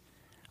then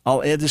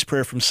I'll add this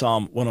prayer from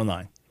Psalm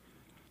 109.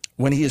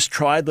 When he is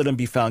tried, let him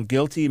be found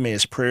guilty. May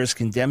his prayers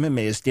condemn him.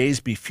 May his days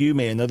be few.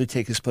 May another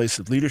take his place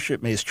of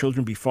leadership. May his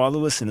children be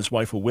fatherless and his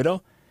wife a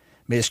widow.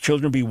 May his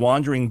children be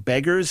wandering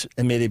beggars,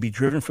 and may they be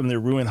driven from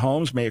their ruined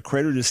homes. May a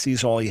creditor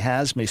seize all he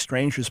has. May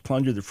strangers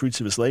plunder the fruits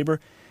of his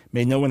labor.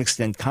 May no one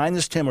extend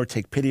kindness to him or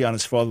take pity on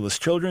his fatherless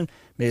children.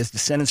 May his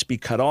descendants be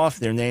cut off,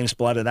 their names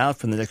blotted out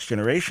from the next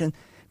generation.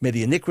 May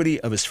the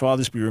iniquity of his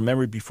fathers be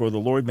remembered before the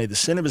Lord. May the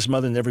sin of his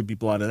mother never be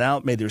blotted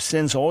out. May their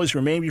sins always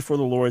remain before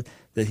the Lord,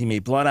 that he may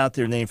blot out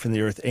their name from the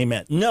earth.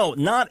 Amen. No,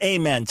 not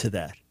amen to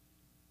that.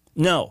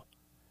 No,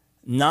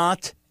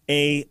 not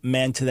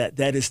amen to that.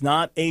 That is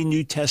not a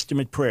New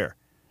Testament prayer.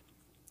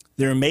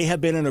 There may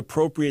have been an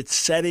appropriate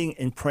setting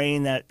in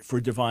praying that for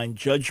divine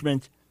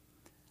judgment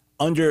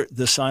under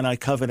the Sinai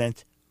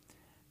covenant.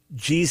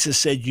 Jesus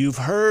said, you've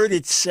heard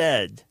it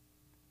said,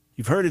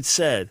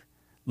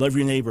 love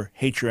your neighbor,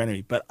 hate your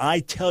enemy. But I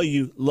tell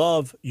you,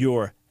 love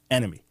your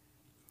enemy.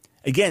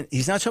 Again,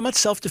 he's not talking about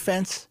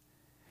self-defense.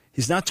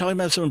 He's not talking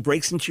about if someone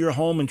breaks into your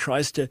home and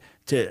tries to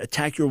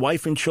attack your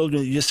wife and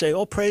children. You just say,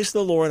 oh, praise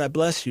the Lord, I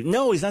bless you.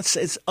 No, he's not.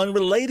 It's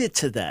unrelated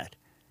to that.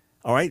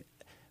 All right?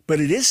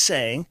 But it is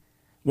saying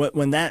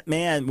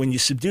when you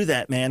subdue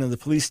that man and the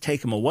police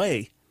take him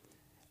away,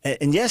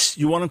 and yes,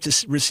 you want him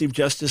to receive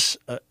justice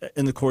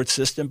in the court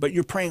system, but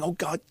you're praying, oh,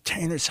 God,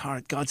 turn his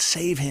heart. God,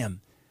 save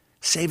him.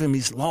 Save him.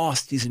 He's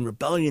lost. He's in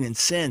rebellion and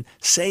sin.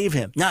 Save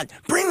him. Not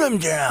bring him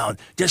down.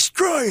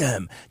 Destroy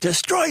him.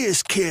 Destroy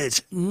his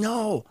kids.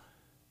 No.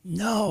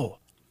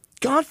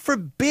 God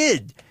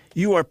forbid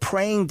you are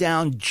praying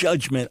down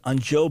judgment on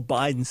Joe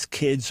Biden's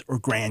kids or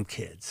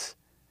grandkids.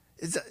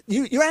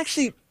 You're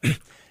actually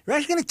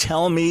going to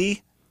tell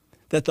me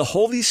that the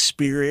Holy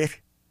Spirit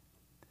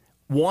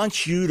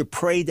wants you to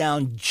pray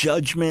down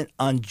judgment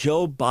on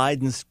Joe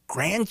Biden's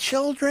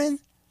grandchildren?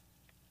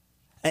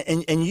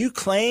 And you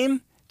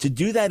claim to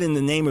do that in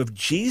the name of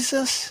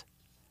Jesus?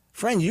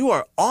 Friend, you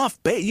are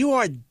off base. You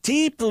are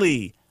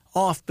deeply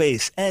off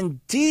base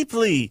and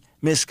deeply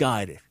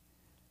misguided.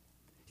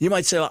 You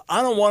might say, well,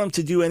 I don't want him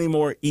to do any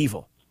more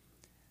evil.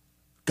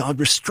 God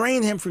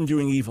restrain him from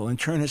doing evil and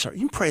turn his heart.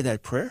 You can pray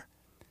that prayer.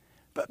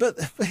 But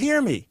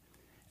hear me.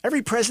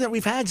 Every president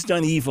we've had's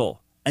done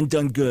evil and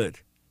done good.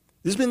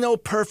 There's been no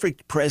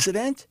perfect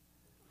president.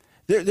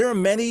 There are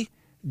many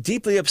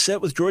deeply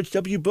upset with George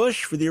W.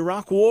 Bush for the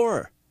Iraq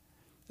War.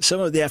 Some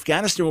of the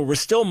Afghanistan war, we're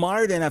still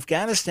mired in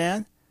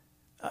Afghanistan.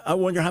 I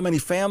wonder how many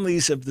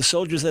families of the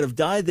soldiers that have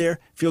died there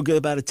feel good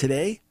about it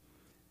today.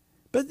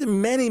 But the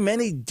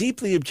many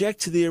deeply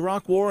object to the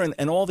Iraq war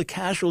and all the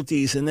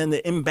casualties and then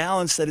the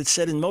imbalance that it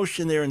set in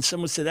motion there. And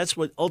some would say that's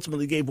what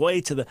ultimately gave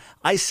way to the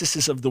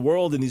ISISes of the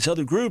world and these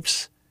other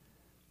groups,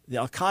 the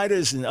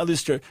Al-Qaedas and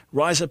others to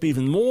rise up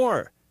even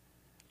more.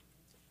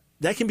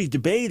 That can be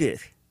debated.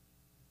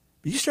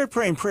 But you start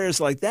praying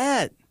prayers like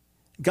that,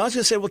 God's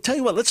going to say, well, tell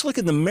you what, let's look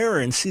in the mirror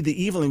and see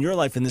the evil in your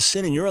life and the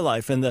sin in your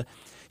life. And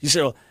you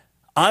say, well,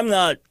 I'm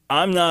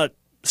not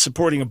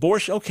supporting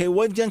abortion. Okay,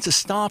 what have you done to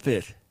stop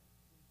it?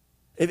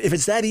 If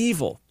it's that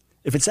evil,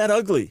 if it's that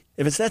ugly,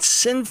 if it's that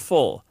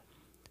sinful,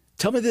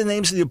 tell me the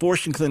names of the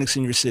abortion clinics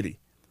in your city.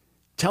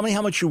 Tell me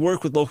how much you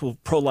work with local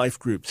pro-life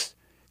groups.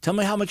 Tell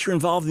me how much you're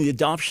involved in the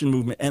adoption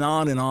movement and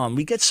on and on.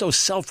 We get so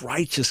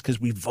self-righteous because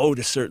we vote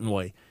a certain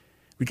way.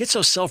 We get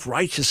so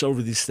self-righteous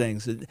over these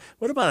things.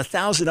 What about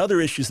 1,000 other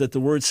issues that the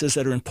Word says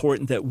that are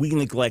important that we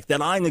neglect,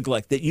 that I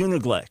neglect, that you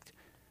neglect?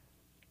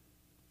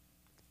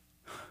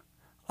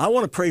 I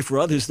want to pray for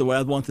others the way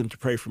I'd want them to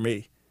pray for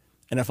me.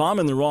 And if I'm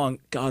in the wrong,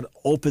 God,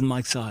 open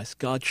Mike's eyes.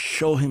 God,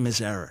 show him his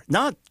error.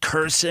 Not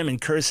curse him and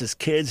curse his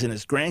kids and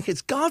his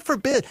grandkids. God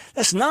forbid.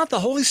 That's not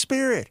the Holy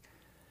Spirit.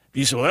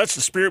 You say, well, that's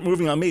the Spirit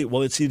moving on me.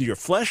 Well, it's either your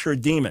flesh or a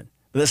demon.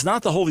 But that's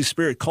not the Holy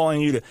Spirit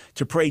calling you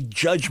to pray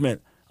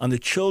judgment on the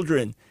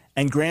children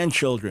and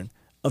grandchildren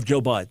of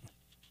Joe Biden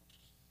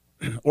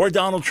or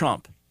Donald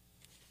Trump.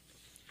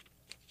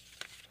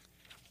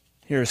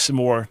 Here are some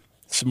more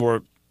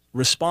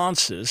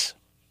responses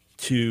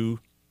to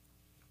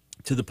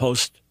the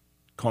post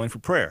calling for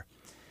prayer.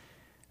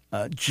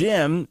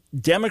 Jim,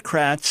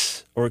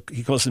 Democrats, or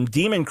he calls them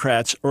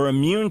Demoncrats, are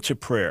immune to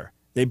prayer.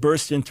 They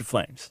burst into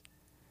flames.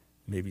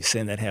 Maybe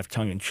saying that half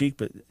tongue-in-cheek,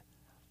 but,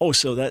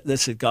 so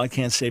that's it. God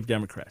can't save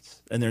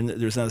Democrats, and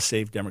there's not a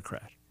saved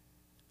Democrat.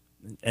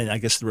 And I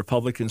guess the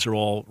Republicans are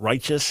all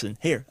righteous. And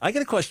here, I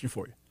got a question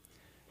for you.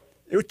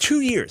 There were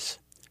 2 years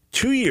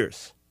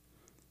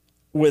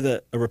with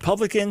a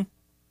Republican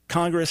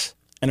Congress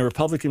and a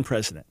Republican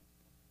president.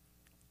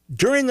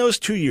 During those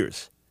 2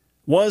 years,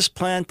 was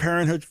Planned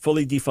Parenthood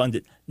fully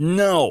defunded?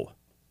 No.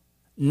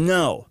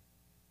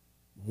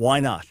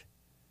 Why not?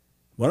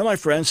 One of my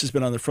friends has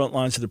been on the front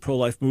lines of the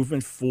pro-life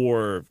movement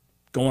for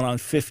going on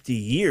 50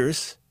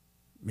 years,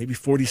 maybe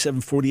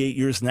 47, 48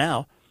 years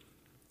now.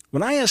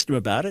 When I asked him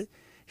about it,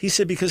 he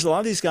said because a lot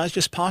of these guys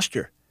just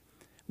posture.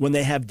 When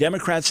they have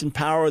Democrats in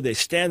power, they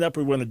stand up,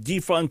 we want to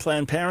defund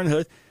Planned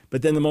Parenthood,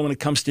 but then the moment it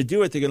comes to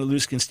do it, they're going to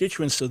lose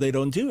constituents, so they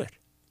don't do it.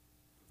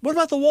 What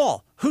about the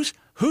wall?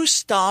 Who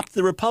stopped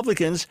the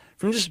Republicans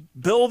from just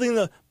building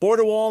the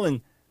border wall?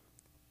 And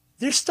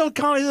they're still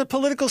calling it a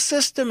political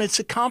system. It's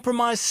a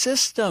compromised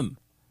system.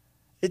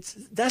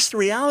 That's the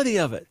reality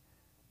of it.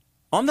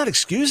 I'm not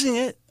excusing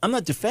it. I'm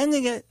not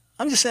defending it.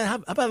 I'm just saying,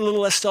 how about a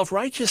little less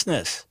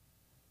self-righteousness?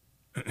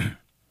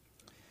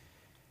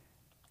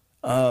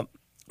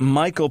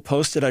 Michael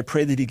posted, I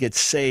pray that he gets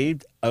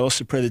saved. I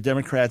also pray the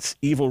Democrats'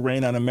 evil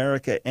reign on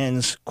America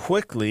ends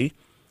quickly.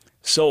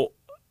 So,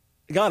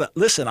 God,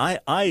 listen,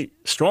 I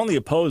strongly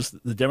oppose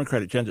the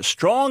Democratic agenda.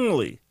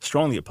 Strongly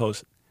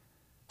oppose it.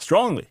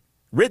 Strongly.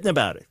 Written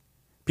about it.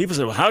 People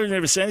say, well, how did you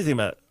never say anything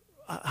about it?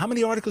 How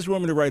many articles do you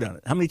want me to write on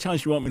it? How many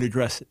times do you want me to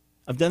address it?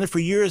 I've done it for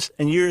years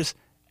and years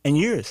and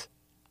years.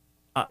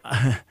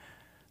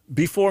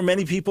 Before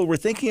many people were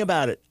thinking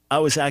about it, I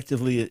was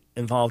actively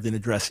involved in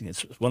addressing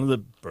it. It's one of the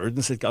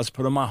burdens that God's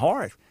put on my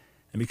heart.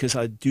 And because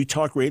I do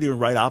talk radio and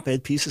write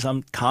op-ed pieces,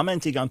 I'm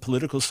commenting on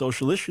political,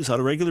 social issues on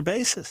a regular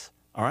basis.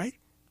 All right?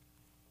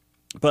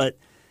 But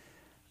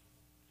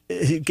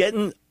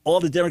getting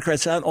all the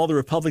Democrats out and all the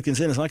Republicans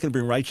in is not going to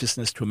bring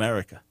righteousness to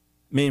America.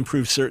 It may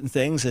improve certain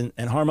things and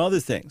harm other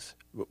things.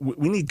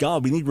 We need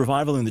God. We need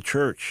revival in the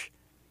church.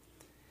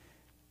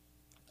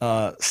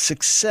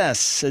 Success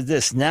said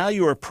this, now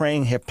you are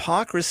praying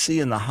hypocrisy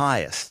in the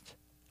highest.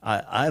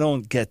 I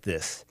don't get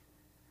this.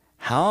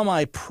 How am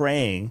I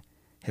praying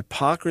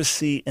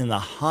hypocrisy in the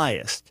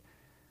highest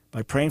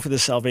by praying for the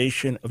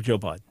salvation of Joe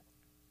Biden?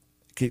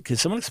 Can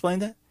someone explain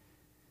that?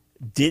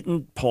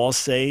 Didn't Paul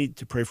say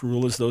to pray for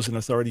rulers, those in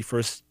authority,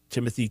 1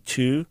 Timothy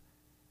 2,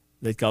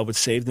 that God would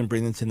save them,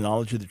 bring them to the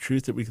knowledge of the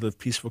truth, that we could live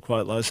peaceful,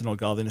 quiet lives in all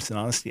godliness and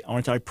honesty?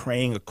 Aren't I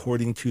praying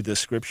according to the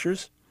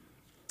scriptures?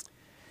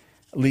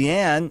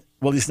 Leanne,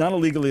 well, he's not a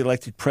legally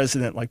elected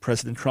president like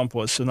President Trump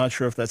was, so not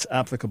sure if that's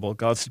applicable.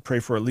 God said pray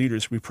for our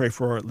leaders. We pray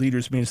for our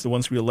leaders means the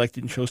ones we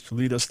elected and chose to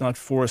lead us, not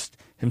forced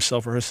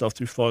himself or herself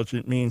through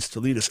fraudulent means to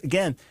lead us.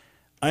 Again,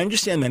 I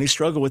understand many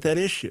struggle with that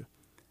issue.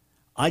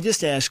 I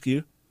just ask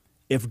you,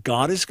 if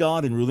God is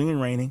God and ruling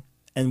and reigning,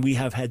 and we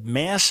have had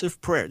massive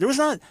prayer. There was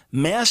not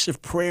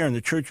massive prayer in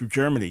the Church of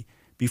Germany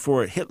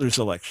before Hitler's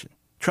election.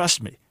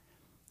 Trust me.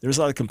 There was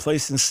a lot of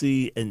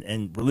complacency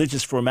and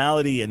religious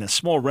formality and a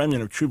small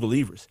remnant of true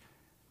believers.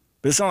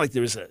 But it's not like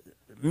there was a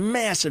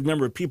massive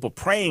number of people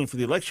praying for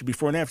the election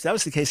before and after. If that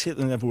was the case,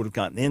 Hitler never would have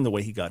gotten in the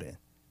way he got in.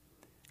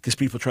 Because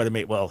people try to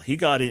make, well, he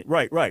got in.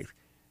 Right.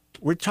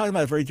 We're talking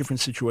about a very different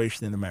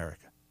situation in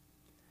America.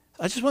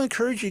 I just want to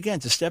encourage you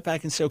again to step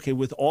back and say, okay,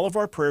 with all of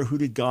our prayer, who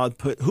did God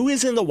put? Who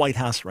is in the White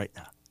House right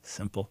now?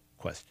 Simple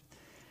question.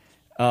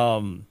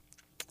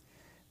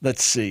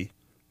 Let's see.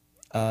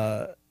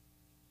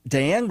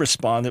 Diane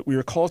responded, we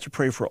were called to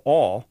pray for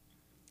all.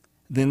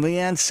 Then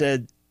Leanne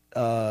said,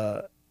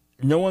 no,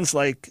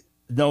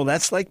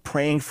 that's like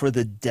praying for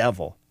the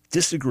devil.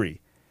 Disagree.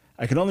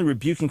 I can only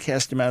rebuke and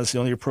cast him out as the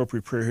only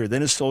appropriate prayer here.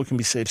 Then his soul can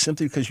be saved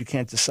simply because you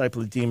can't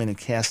disciple a demon and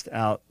cast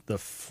out the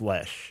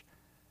flesh.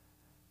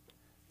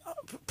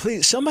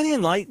 Please, somebody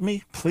enlighten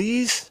me.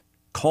 Please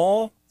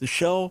call the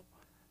show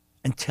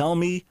and tell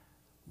me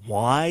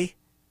why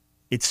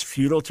it's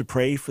futile to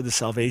pray for the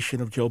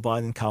salvation of Joe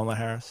Biden and Kamala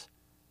Harris.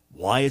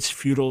 Why it's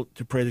futile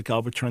to pray that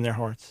God would turn their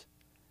hearts.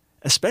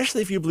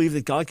 Especially if you believe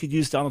that God could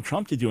use Donald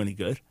Trump to do any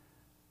good.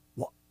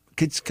 Well,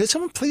 could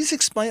someone please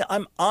explain?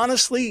 I'm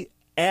honestly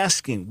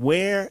asking,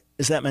 where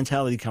is that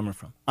mentality coming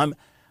from? I'm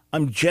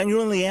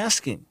genuinely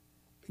asking.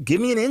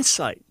 Give me an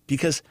insight,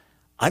 because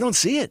I don't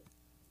see it.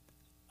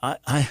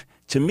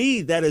 To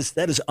me, that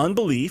is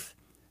unbelief.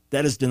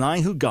 That is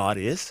denying who God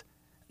is,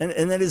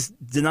 and that is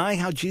denying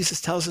how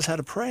Jesus tells us how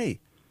to pray.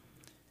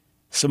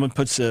 Someone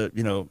puts a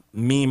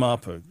meme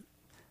up, or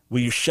will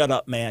you shut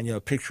up, man?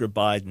 Picture of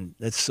Biden.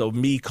 That's so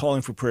me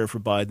calling for prayer for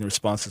Biden. The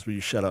response is, will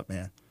you shut up,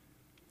 man?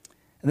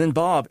 And then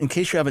Bob, in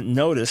case you haven't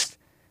noticed,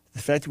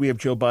 the fact that we have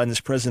Joe Biden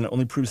as president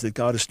only proves that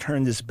God has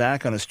turned his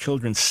back on his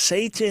children.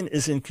 Satan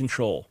is in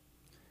control.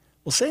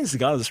 Well, Satan's the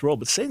God of this world,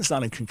 but Satan's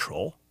not in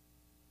control.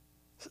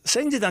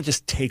 Satan did not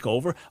just take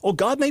over. Oh,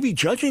 God may be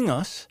judging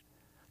us.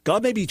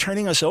 God may be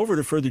turning us over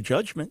to further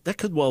judgment. That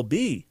could well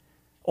be.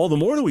 All the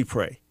more do we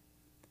pray.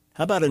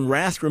 How about in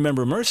wrath,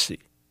 remember mercy?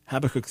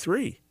 Habakkuk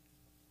 3.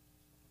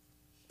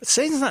 But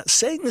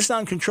Satan is not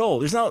in control.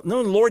 There's no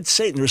Lord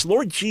Satan. There's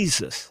Lord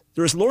Jesus.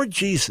 There is Lord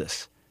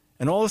Jesus.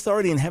 And all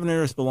authority in heaven and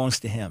earth belongs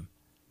to him.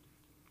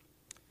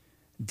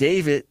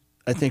 David,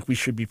 I think we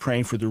should be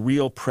praying for the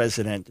real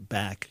president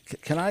back.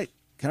 Can I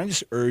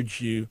just urge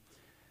you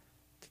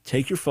to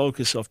take your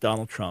focus off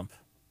Donald Trump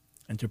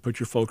and to put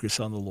your focus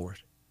on the Lord?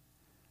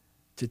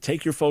 To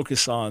take your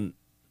focus on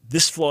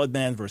this flawed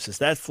man versus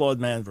that flawed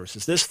man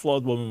versus this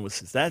flawed woman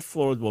versus that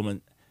flawed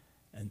woman,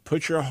 and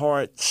put your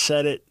heart,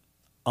 set it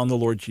on the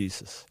Lord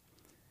Jesus.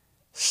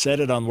 Set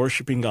it on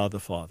worshiping God the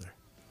Father.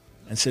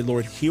 And say,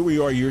 Lord, here we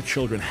are, your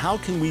children. How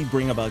can we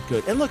bring about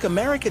good? And look,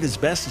 America at its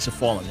best is a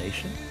fallen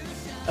nation.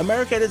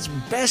 America at its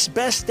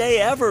best day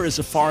ever is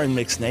a foreign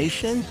mixed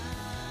nation.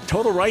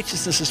 Total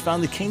righteousness has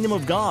found the kingdom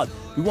of God.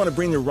 We want to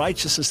bring the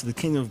righteousness of the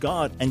kingdom of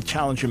God and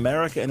challenge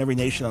America and every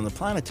nation on the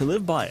planet to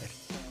live by it.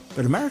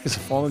 But America's a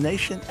fallen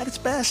nation at its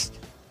best.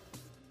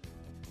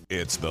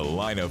 It's The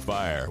Line of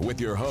Fire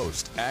with your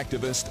host,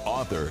 activist,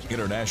 author,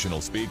 international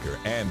speaker,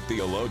 and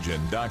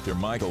theologian, Dr.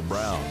 Michael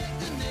Brown.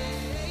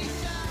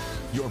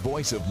 Your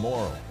voice of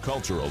moral,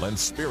 cultural, and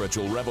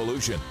spiritual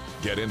revolution.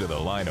 Get into The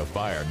Line of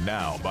Fire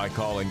now by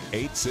calling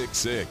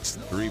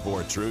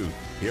 866-34-TRUTH.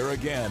 Here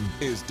again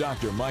is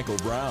Dr. Michael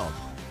Brown.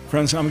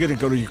 Friends, I'm going to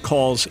go to your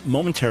calls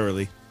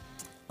momentarily.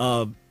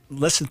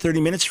 Less than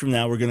 30 minutes from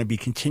now, we're going to be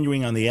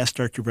continuing on the Ask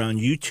Dr. Brown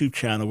YouTube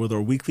channel with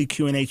our weekly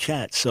Q&A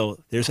chat. So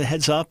there's a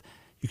heads up.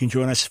 You can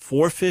join us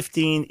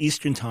 4:15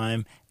 Eastern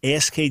Time,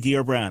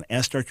 AskDr Brown,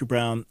 Ask Dr.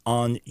 Brown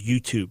on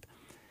YouTube.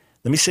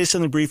 Let me say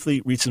something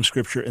briefly, read some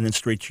scripture, and then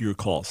straight to your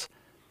calls.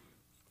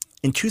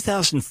 In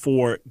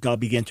 2004, God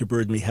began to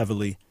burden me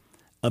heavily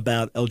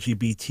about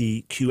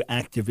LGBTQ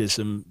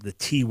activism. The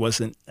T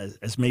wasn't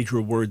as major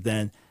a word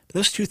then, but that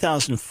was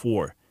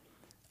 2004.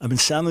 I've been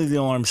sounding the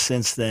alarm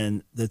since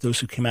then that those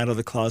who came out of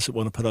the closet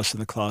want to put us in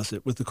the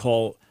closet with the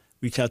call,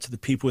 reach out to the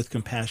people with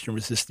compassion,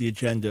 resist the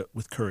agenda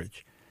with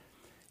courage.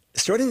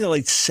 Starting in the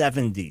late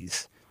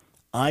 70s,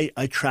 I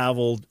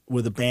traveled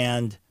with a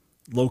band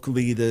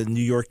locally, the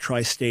New York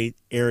tri-state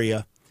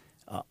area.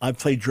 I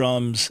played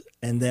drums,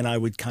 and then I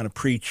would kind of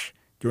preach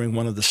during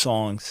one of the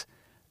songs.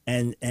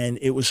 And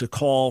it was a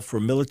call for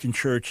Militant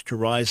Church to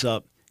rise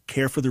up,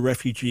 care for the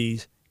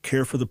refugees,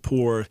 care for the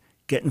poor,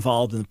 get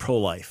involved in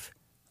pro-life.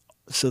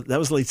 So that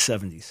was late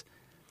 70s.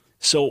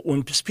 So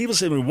when people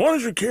say to me, why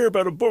don't you care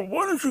about abortion?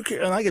 Why don't you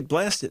care? And I get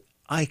blasted.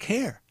 I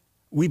care.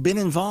 We've been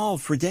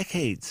involved for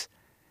decades.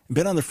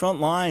 Been on the front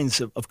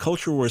lines of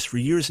culture wars for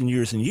years and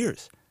years and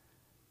years.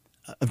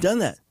 I've done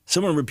that.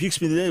 Someone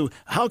rebukes me today.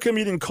 How come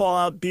you didn't call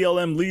out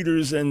BLM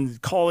leaders and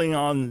calling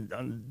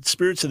on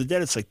spirits of the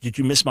dead? It's like, did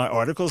you miss my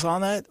articles on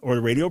that or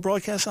the radio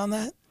broadcast on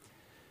that?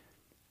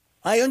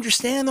 I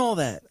understand all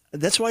that.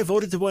 That's why I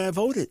voted the way I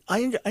voted.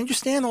 I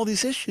understand all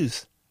these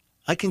issues.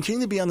 I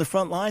continue to be on the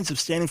front lines of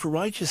standing for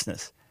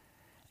righteousness.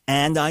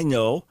 And I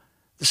know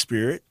the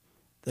spirit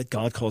that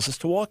God calls us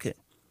to walk in.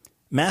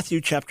 Matthew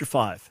chapter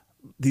 5.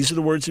 These are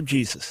the words of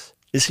Jesus.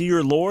 Is he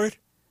your Lord,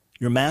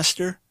 your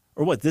master,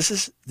 or what? This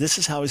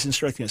is how he's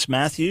instructing us.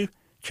 Matthew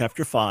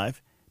chapter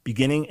 5,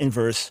 beginning in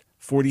verse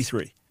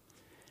 43.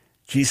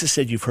 Jesus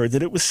said, "You've heard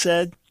that it was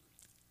said,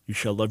 you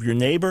shall love your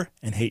neighbor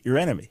and hate your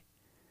enemy.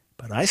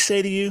 But I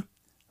say to you,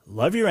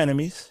 love your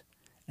enemies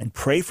and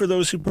pray for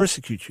those who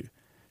persecute you,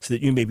 so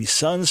that you may be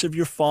sons of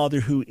your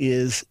Father who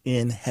is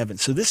in heaven."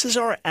 So this is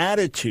our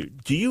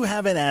attitude. Do you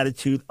have an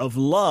attitude of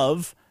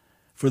love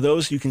for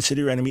those you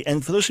consider your enemy?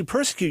 And for those who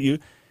persecute you,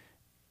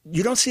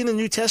 you don't see in the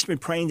New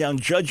Testament praying down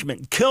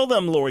judgment. Kill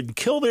them, Lord, and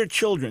kill their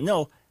children.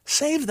 No,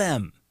 save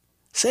them.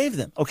 Save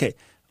them. Okay,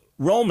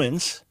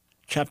 Romans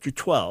chapter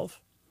 12.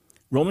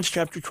 Romans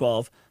chapter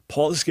 12,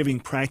 Paul is giving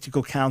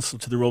practical counsel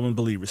to the Roman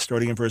believers,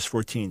 starting in verse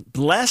 14.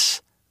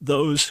 Bless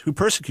those who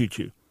persecute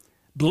you.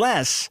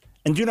 Bless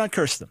and do not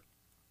curse them.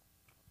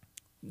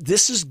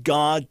 This is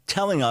God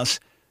telling us,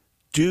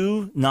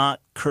 do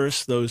not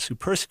curse those who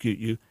persecute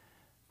you.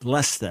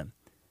 Bless them.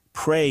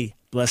 Pray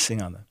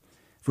blessing on them.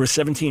 Verse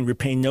 17,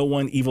 repay no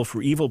one evil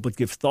for evil, but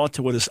give thought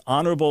to what is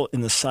honorable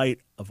in the sight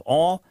of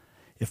all.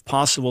 If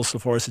possible, so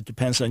far as it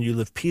depends on you,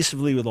 live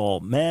peaceably with all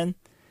men.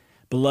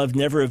 Beloved,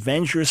 never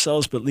avenge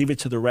yourselves, but leave it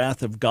to the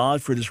wrath of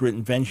God, for it is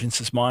written,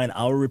 vengeance is mine,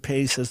 I will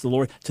repay, says the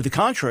Lord. To the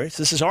contrary,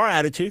 so this is our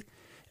attitude.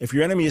 If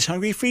your enemy is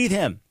hungry, feed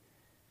him.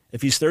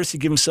 If he's thirsty,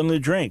 give him something to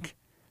drink.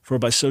 For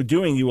by so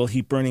doing, you will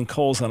heap burning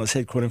coals on his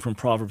head, quoting from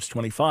Proverbs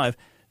 25.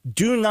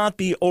 Do not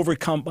be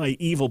overcome by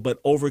evil, but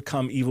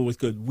overcome evil with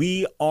good.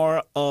 We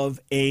are of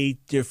a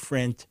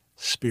different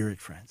spirit,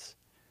 friends.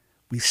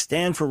 We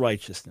stand for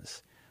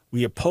righteousness.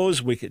 We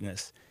oppose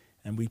wickedness.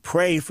 And we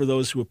pray for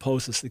those who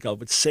oppose us, that God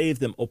would save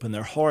them, open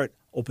their heart,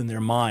 open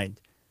their mind,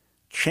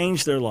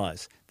 change their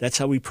lives. That's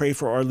how we pray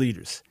for our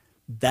leaders.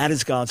 That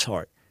is God's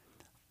heart.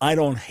 I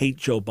don't hate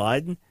Joe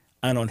Biden.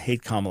 I don't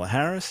hate Kamala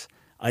Harris.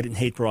 I didn't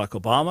hate Barack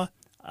Obama.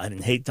 I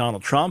didn't hate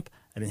Donald Trump.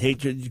 I didn't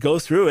hate you. Go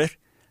through it.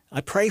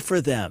 I pray for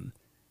them.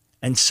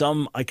 And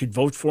some I could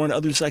vote for and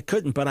others I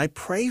couldn't. But I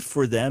pray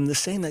for them the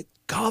same, that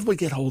God would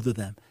get hold of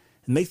them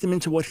and make them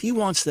into what he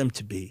wants them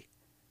to be.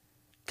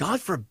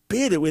 God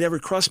forbid it would ever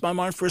cross my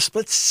mind for a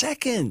split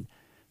second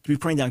to be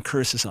praying down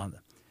curses on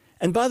them.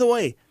 And by the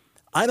way,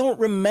 I don't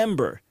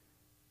remember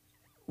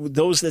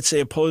those that say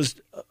opposed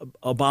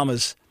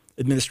Obama's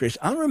administration.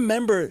 I don't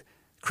remember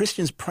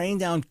Christians praying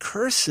down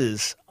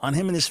curses on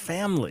him and his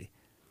family.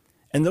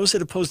 And those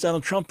that oppose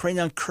Donald Trump praying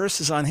down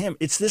curses on him.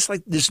 It's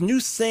this new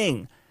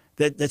thing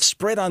that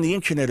spread on the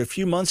internet a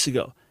few months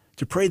ago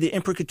to pray the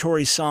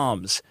imprecatory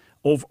psalms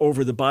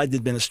over the Biden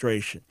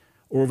administration,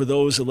 or over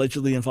those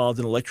allegedly involved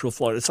in electoral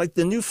fraud. It's like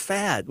the new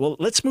fad. Well,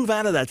 let's move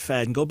out of that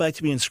fad and go back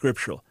to being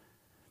scriptural.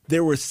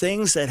 There were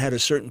things that had a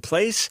certain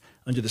place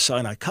under the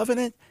Sinai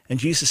covenant, and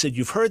Jesus said,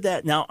 you've heard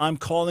that, now I'm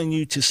calling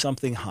you to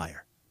something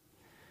higher.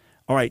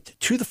 All right,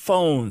 to the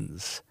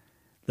phones.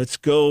 Let's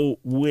go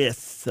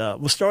with,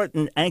 we'll start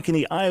in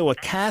Ankeny, Iowa.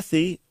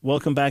 Kathy,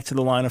 welcome back to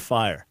the Line of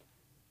Fire.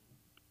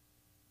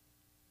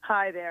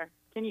 Hi there.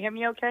 Can you hear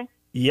me okay?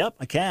 Yep,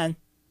 I can.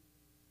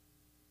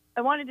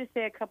 I wanted to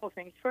say a couple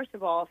things. First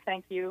of all,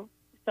 thank you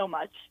so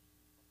much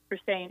for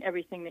saying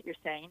everything that you're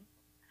saying.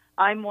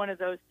 I'm one of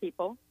those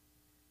people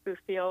who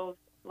feels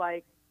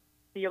like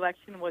the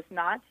election was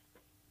not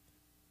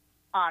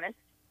honest.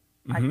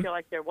 Mm-hmm. I feel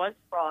like there was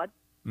fraud.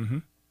 Mm-hmm.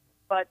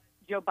 But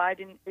Joe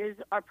Biden is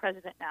our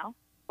president now,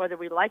 whether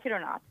we like it or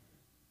not.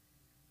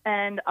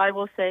 And I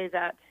will say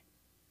that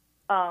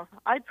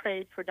I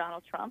prayed for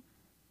Donald Trump.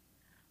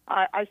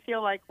 I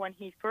feel like when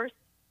he first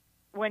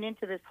went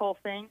into this whole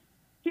thing,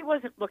 he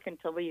wasn't looking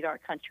to lead our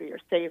country or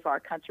save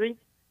our country.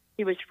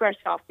 He was fresh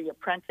off The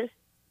Apprentice.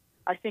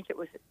 I think it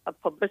was a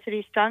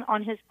publicity stunt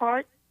on his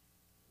part.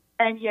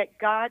 And yet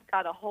God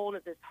got a hold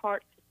of his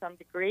heart to some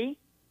degree,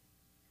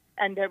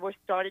 and there were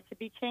started to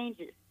be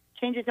changes.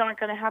 Changes aren't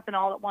going to happen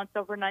all at once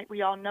overnight.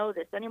 We all know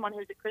this. Anyone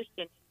who's a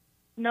Christian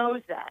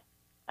knows that.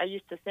 I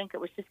used to think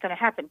it was just going to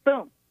happen.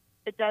 Boom.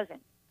 It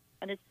doesn't.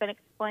 And it's been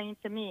explained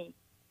to me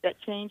that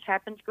change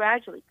happens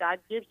gradually. God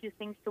gives you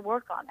things to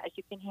work on. As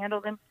you can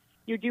handle them,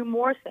 you do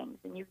more things,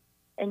 and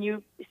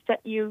you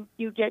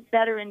get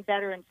better and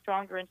better and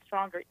stronger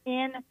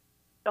in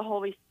the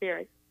Holy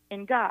Spirit,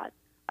 in God.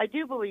 I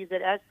do believe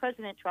that as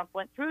President Trump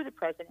went through the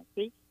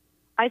presidency,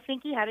 I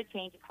think he had a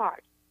change of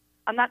heart.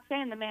 I'm not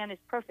saying the man is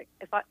perfect.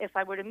 If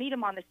I were to meet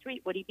him on the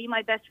street, would he be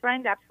my best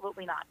friend?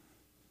 Absolutely not.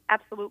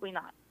 Absolutely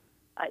not.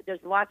 There's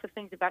lots of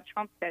things about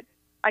Trump that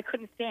I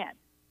couldn't stand.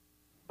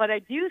 But I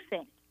do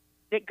think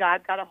that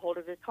God got a hold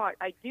of his heart.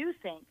 I do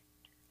think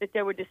that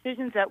there were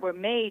decisions that were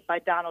made by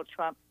Donald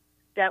Trump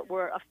that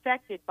were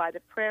affected by the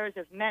prayers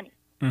of many.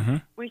 Mm-hmm.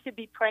 We should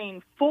be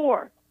praying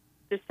for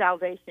the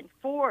salvation,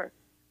 for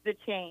the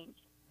change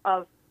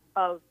of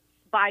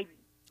Biden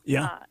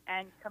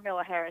and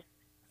Kamala Harris.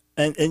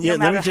 And yeah,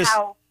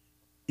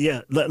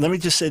 let me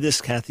just say this,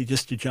 Kathy,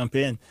 just to jump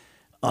in.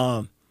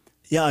 I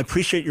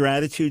appreciate your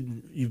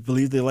attitude. You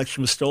believe the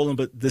election was stolen,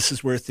 but this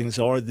is where things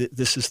are.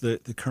 This is the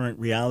current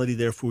reality.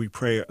 Therefore, we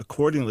pray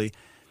accordingly.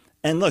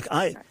 And look,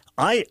 I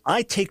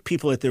take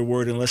people at their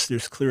word unless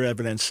there's clear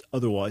evidence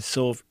otherwise.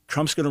 So if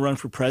Trump's going to run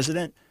for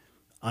president,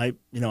 he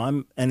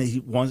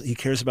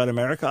cares about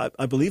America.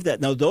 I believe that.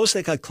 Now, those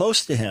that got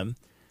close to him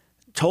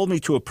told me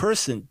to a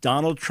person,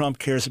 Donald Trump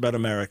cares about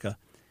America.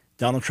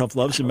 Donald Trump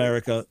loves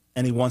America,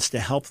 and he wants to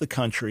help the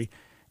country.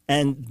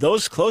 And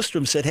those close to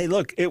him said, hey,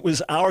 look, it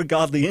was our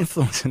godly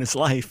influence in his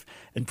life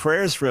and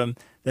prayers for him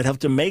that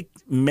helped him make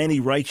many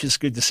righteous,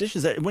 good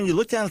decisions. When you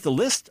look down at the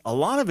list, a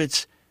lot of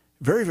it's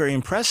very, very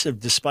impressive,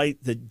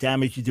 despite the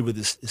damage he did with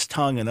his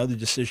tongue and other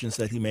decisions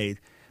that he made.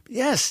 But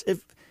yes,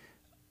 if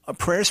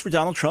prayers for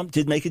Donald Trump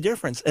did make a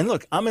difference. And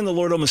look, I'm in the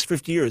Lord almost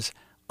 50 years.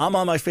 I'm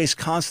on my face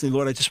constantly,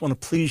 Lord, I just want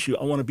to please you.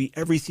 I want to be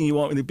everything you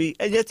want me to be.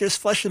 And yet there's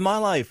flesh in my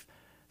life.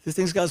 There's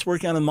things God's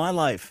working on in my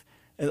life.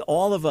 And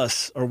all of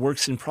us are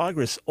works in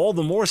progress. All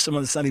the more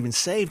someone that's not even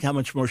saved, how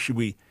much more should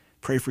we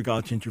pray for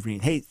God to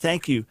intervene? Hey,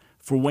 thank you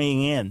for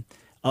weighing in.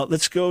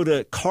 Let's go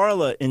to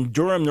Carla in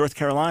Durham, North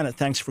Carolina.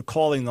 Thanks for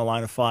calling the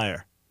Line of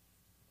Fire.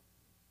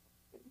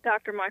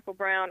 Dr. Michael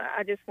Brown,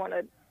 I just want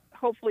to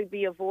hopefully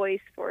be a voice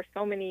for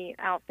so many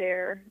out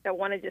there that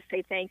want to just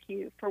say thank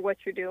you for what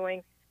you're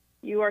doing.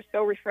 You are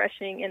so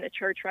refreshing in the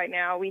church right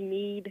now. We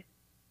need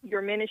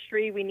your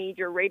ministry. We need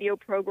your radio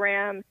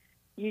program.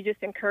 You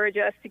just encourage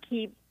us to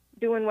keep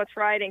doing what's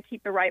right and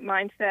keep the right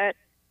mindset.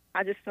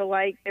 I just feel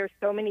like there's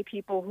so many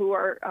people who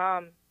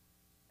are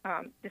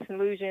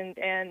disillusioned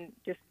and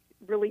just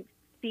really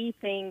see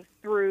things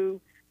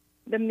through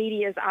the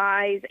media's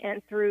eyes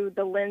and through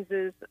the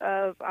lenses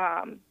of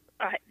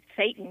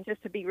Satan,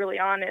 just to be really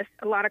honest.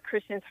 A lot of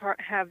Christians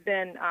have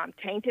been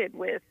tainted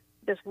with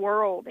this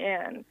world,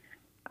 and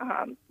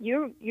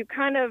you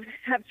kind of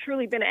have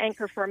truly been an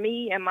anchor for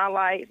me in my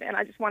life, and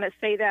I just want to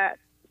say that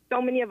so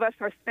many of us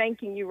are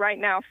thanking you right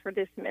now for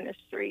this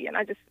ministry, and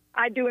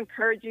I do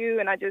encourage you,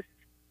 and I just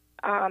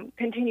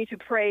continue to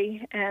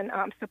pray and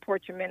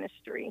support your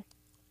ministry.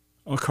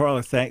 Well,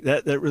 Carla,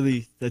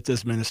 that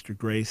does minister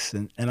grace,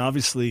 and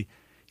obviously,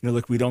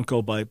 look, we don't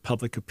go by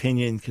public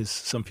opinion because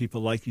some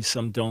people like you,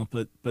 some don't,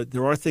 but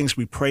there are things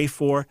we pray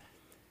for,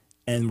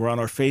 and we're on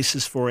our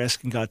faces for,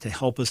 asking God to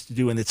help us to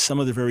do, and it's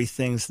some of the very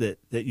things that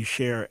you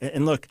share.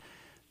 And look,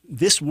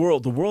 this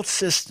world, the world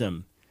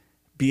system,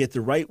 be it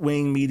the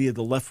right-wing media,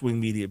 the left-wing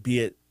media,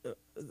 be it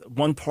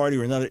one party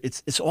or another,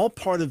 it's all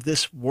part of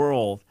this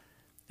world,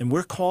 and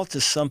we're called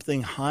to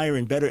something higher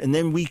and better, and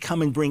then we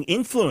come and bring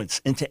influence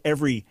into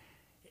every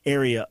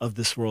area of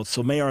this world.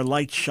 So may our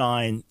light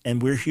shine,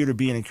 and we're here to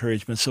be an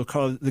encouragement. So,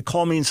 Carla, the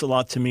call means a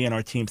lot to me and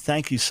our team.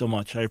 Thank you so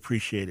much. I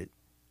appreciate it.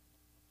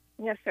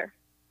 Yes, sir.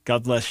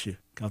 God bless you.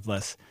 God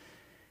bless.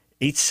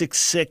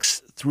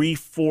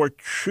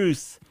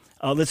 866-34-TRUTH.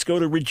 Let's go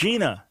to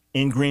Regina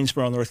in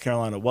Greensboro, North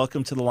Carolina.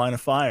 Welcome to the Line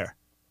of Fire.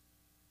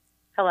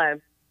 Hello.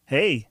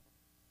 Hey.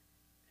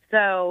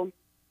 So,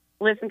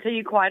 listen to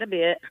you quite a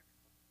bit,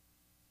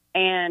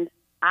 and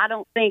I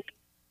don't think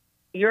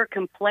your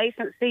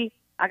complacency,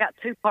 I got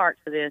two parts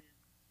to this.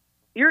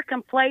 Your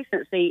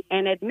complacency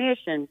and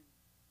admission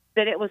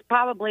that it was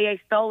probably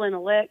a stolen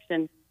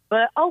election,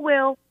 but, oh,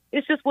 well,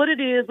 it's just what it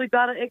is. We've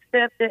got to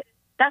accept it.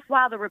 That's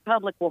why the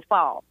republic will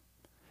fall.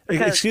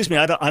 Excuse me,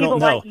 I don't know.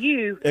 Like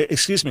you,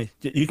 excuse me,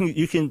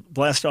 you can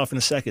blast off in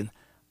a second.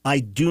 I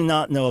do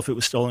not know if it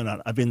was stolen or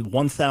not. I've been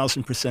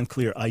 1,000%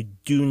 clear. I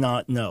do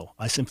not know.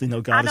 I simply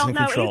know God is in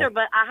control. I don't know either,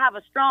 but I have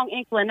a strong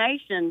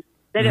inclination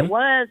that it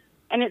was,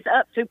 and it's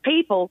up to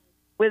people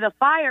with a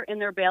fire in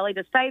their belly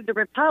to save the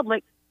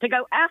republic to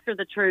go after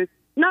the truth,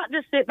 not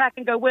just sit back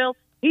and go, well,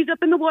 he's up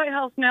in the White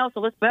House now,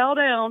 so let's bow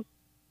down.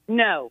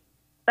 No.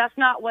 That's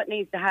not what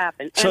needs to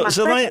happen. So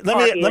let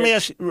me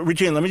ask you,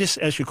 Regina, let me just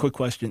ask you a quick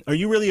question. Are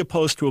you really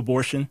opposed to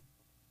abortion?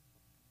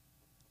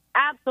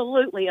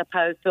 Absolutely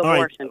opposed to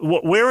abortion.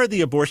 Right. Where are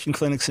the abortion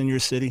clinics in your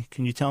city?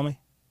 Can you tell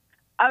me?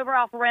 Over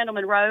off of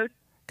Randleman Road.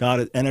 Got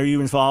it. And are you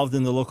involved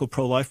in the local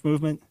pro-life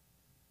movement?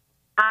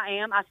 I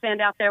am. I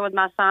stand out there with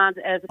my signs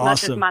as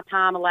much as my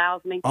time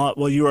allows me.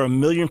 Well, you are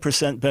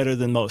 1,000,000% better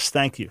than most.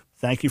 Thank you.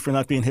 Thank you for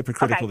not being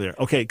hypocritical there.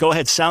 Okay, go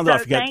ahead. Sound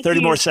off. You got 30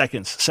 more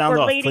seconds. Sound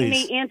off, please. For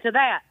leading me into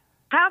that.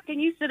 How can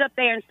you sit up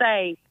there and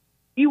say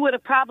you would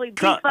have probably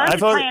defunded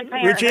Planned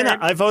Parenthood? Regina,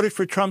 I voted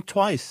for Trump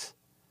twice.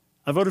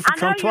 I voted for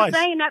Trump twice. I know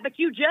you're saying that, but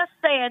you just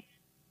said,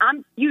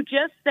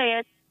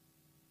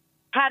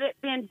 had it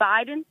been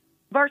Biden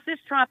versus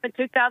Trump in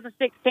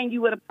 2016,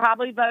 you would have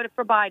probably voted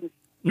for Biden.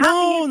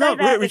 No,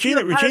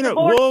 Regina,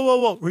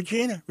 whoa,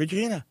 Regina,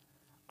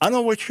 I don't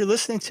know what you're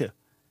listening to.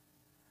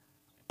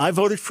 I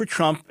voted for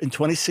Trump in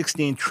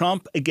 2016,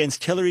 Trump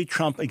against Hillary,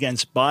 Trump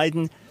against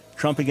Biden,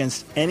 Trump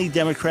against any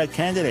Democrat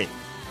candidate.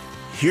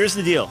 Here's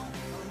the deal.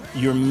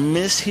 You're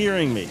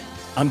mishearing me.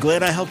 I'm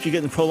glad I helped you get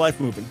in the pro-life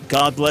movement.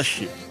 God bless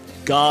you.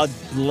 God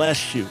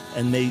bless you.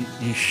 And may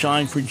you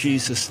shine for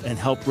Jesus and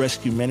help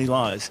rescue many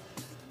lives.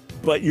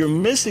 But you're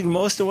missing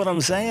most of what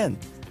I'm saying.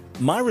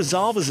 My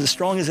resolve is as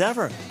strong as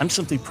ever. I'm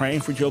simply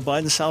praying for Joe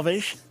Biden's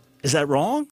salvation. Is that wrong?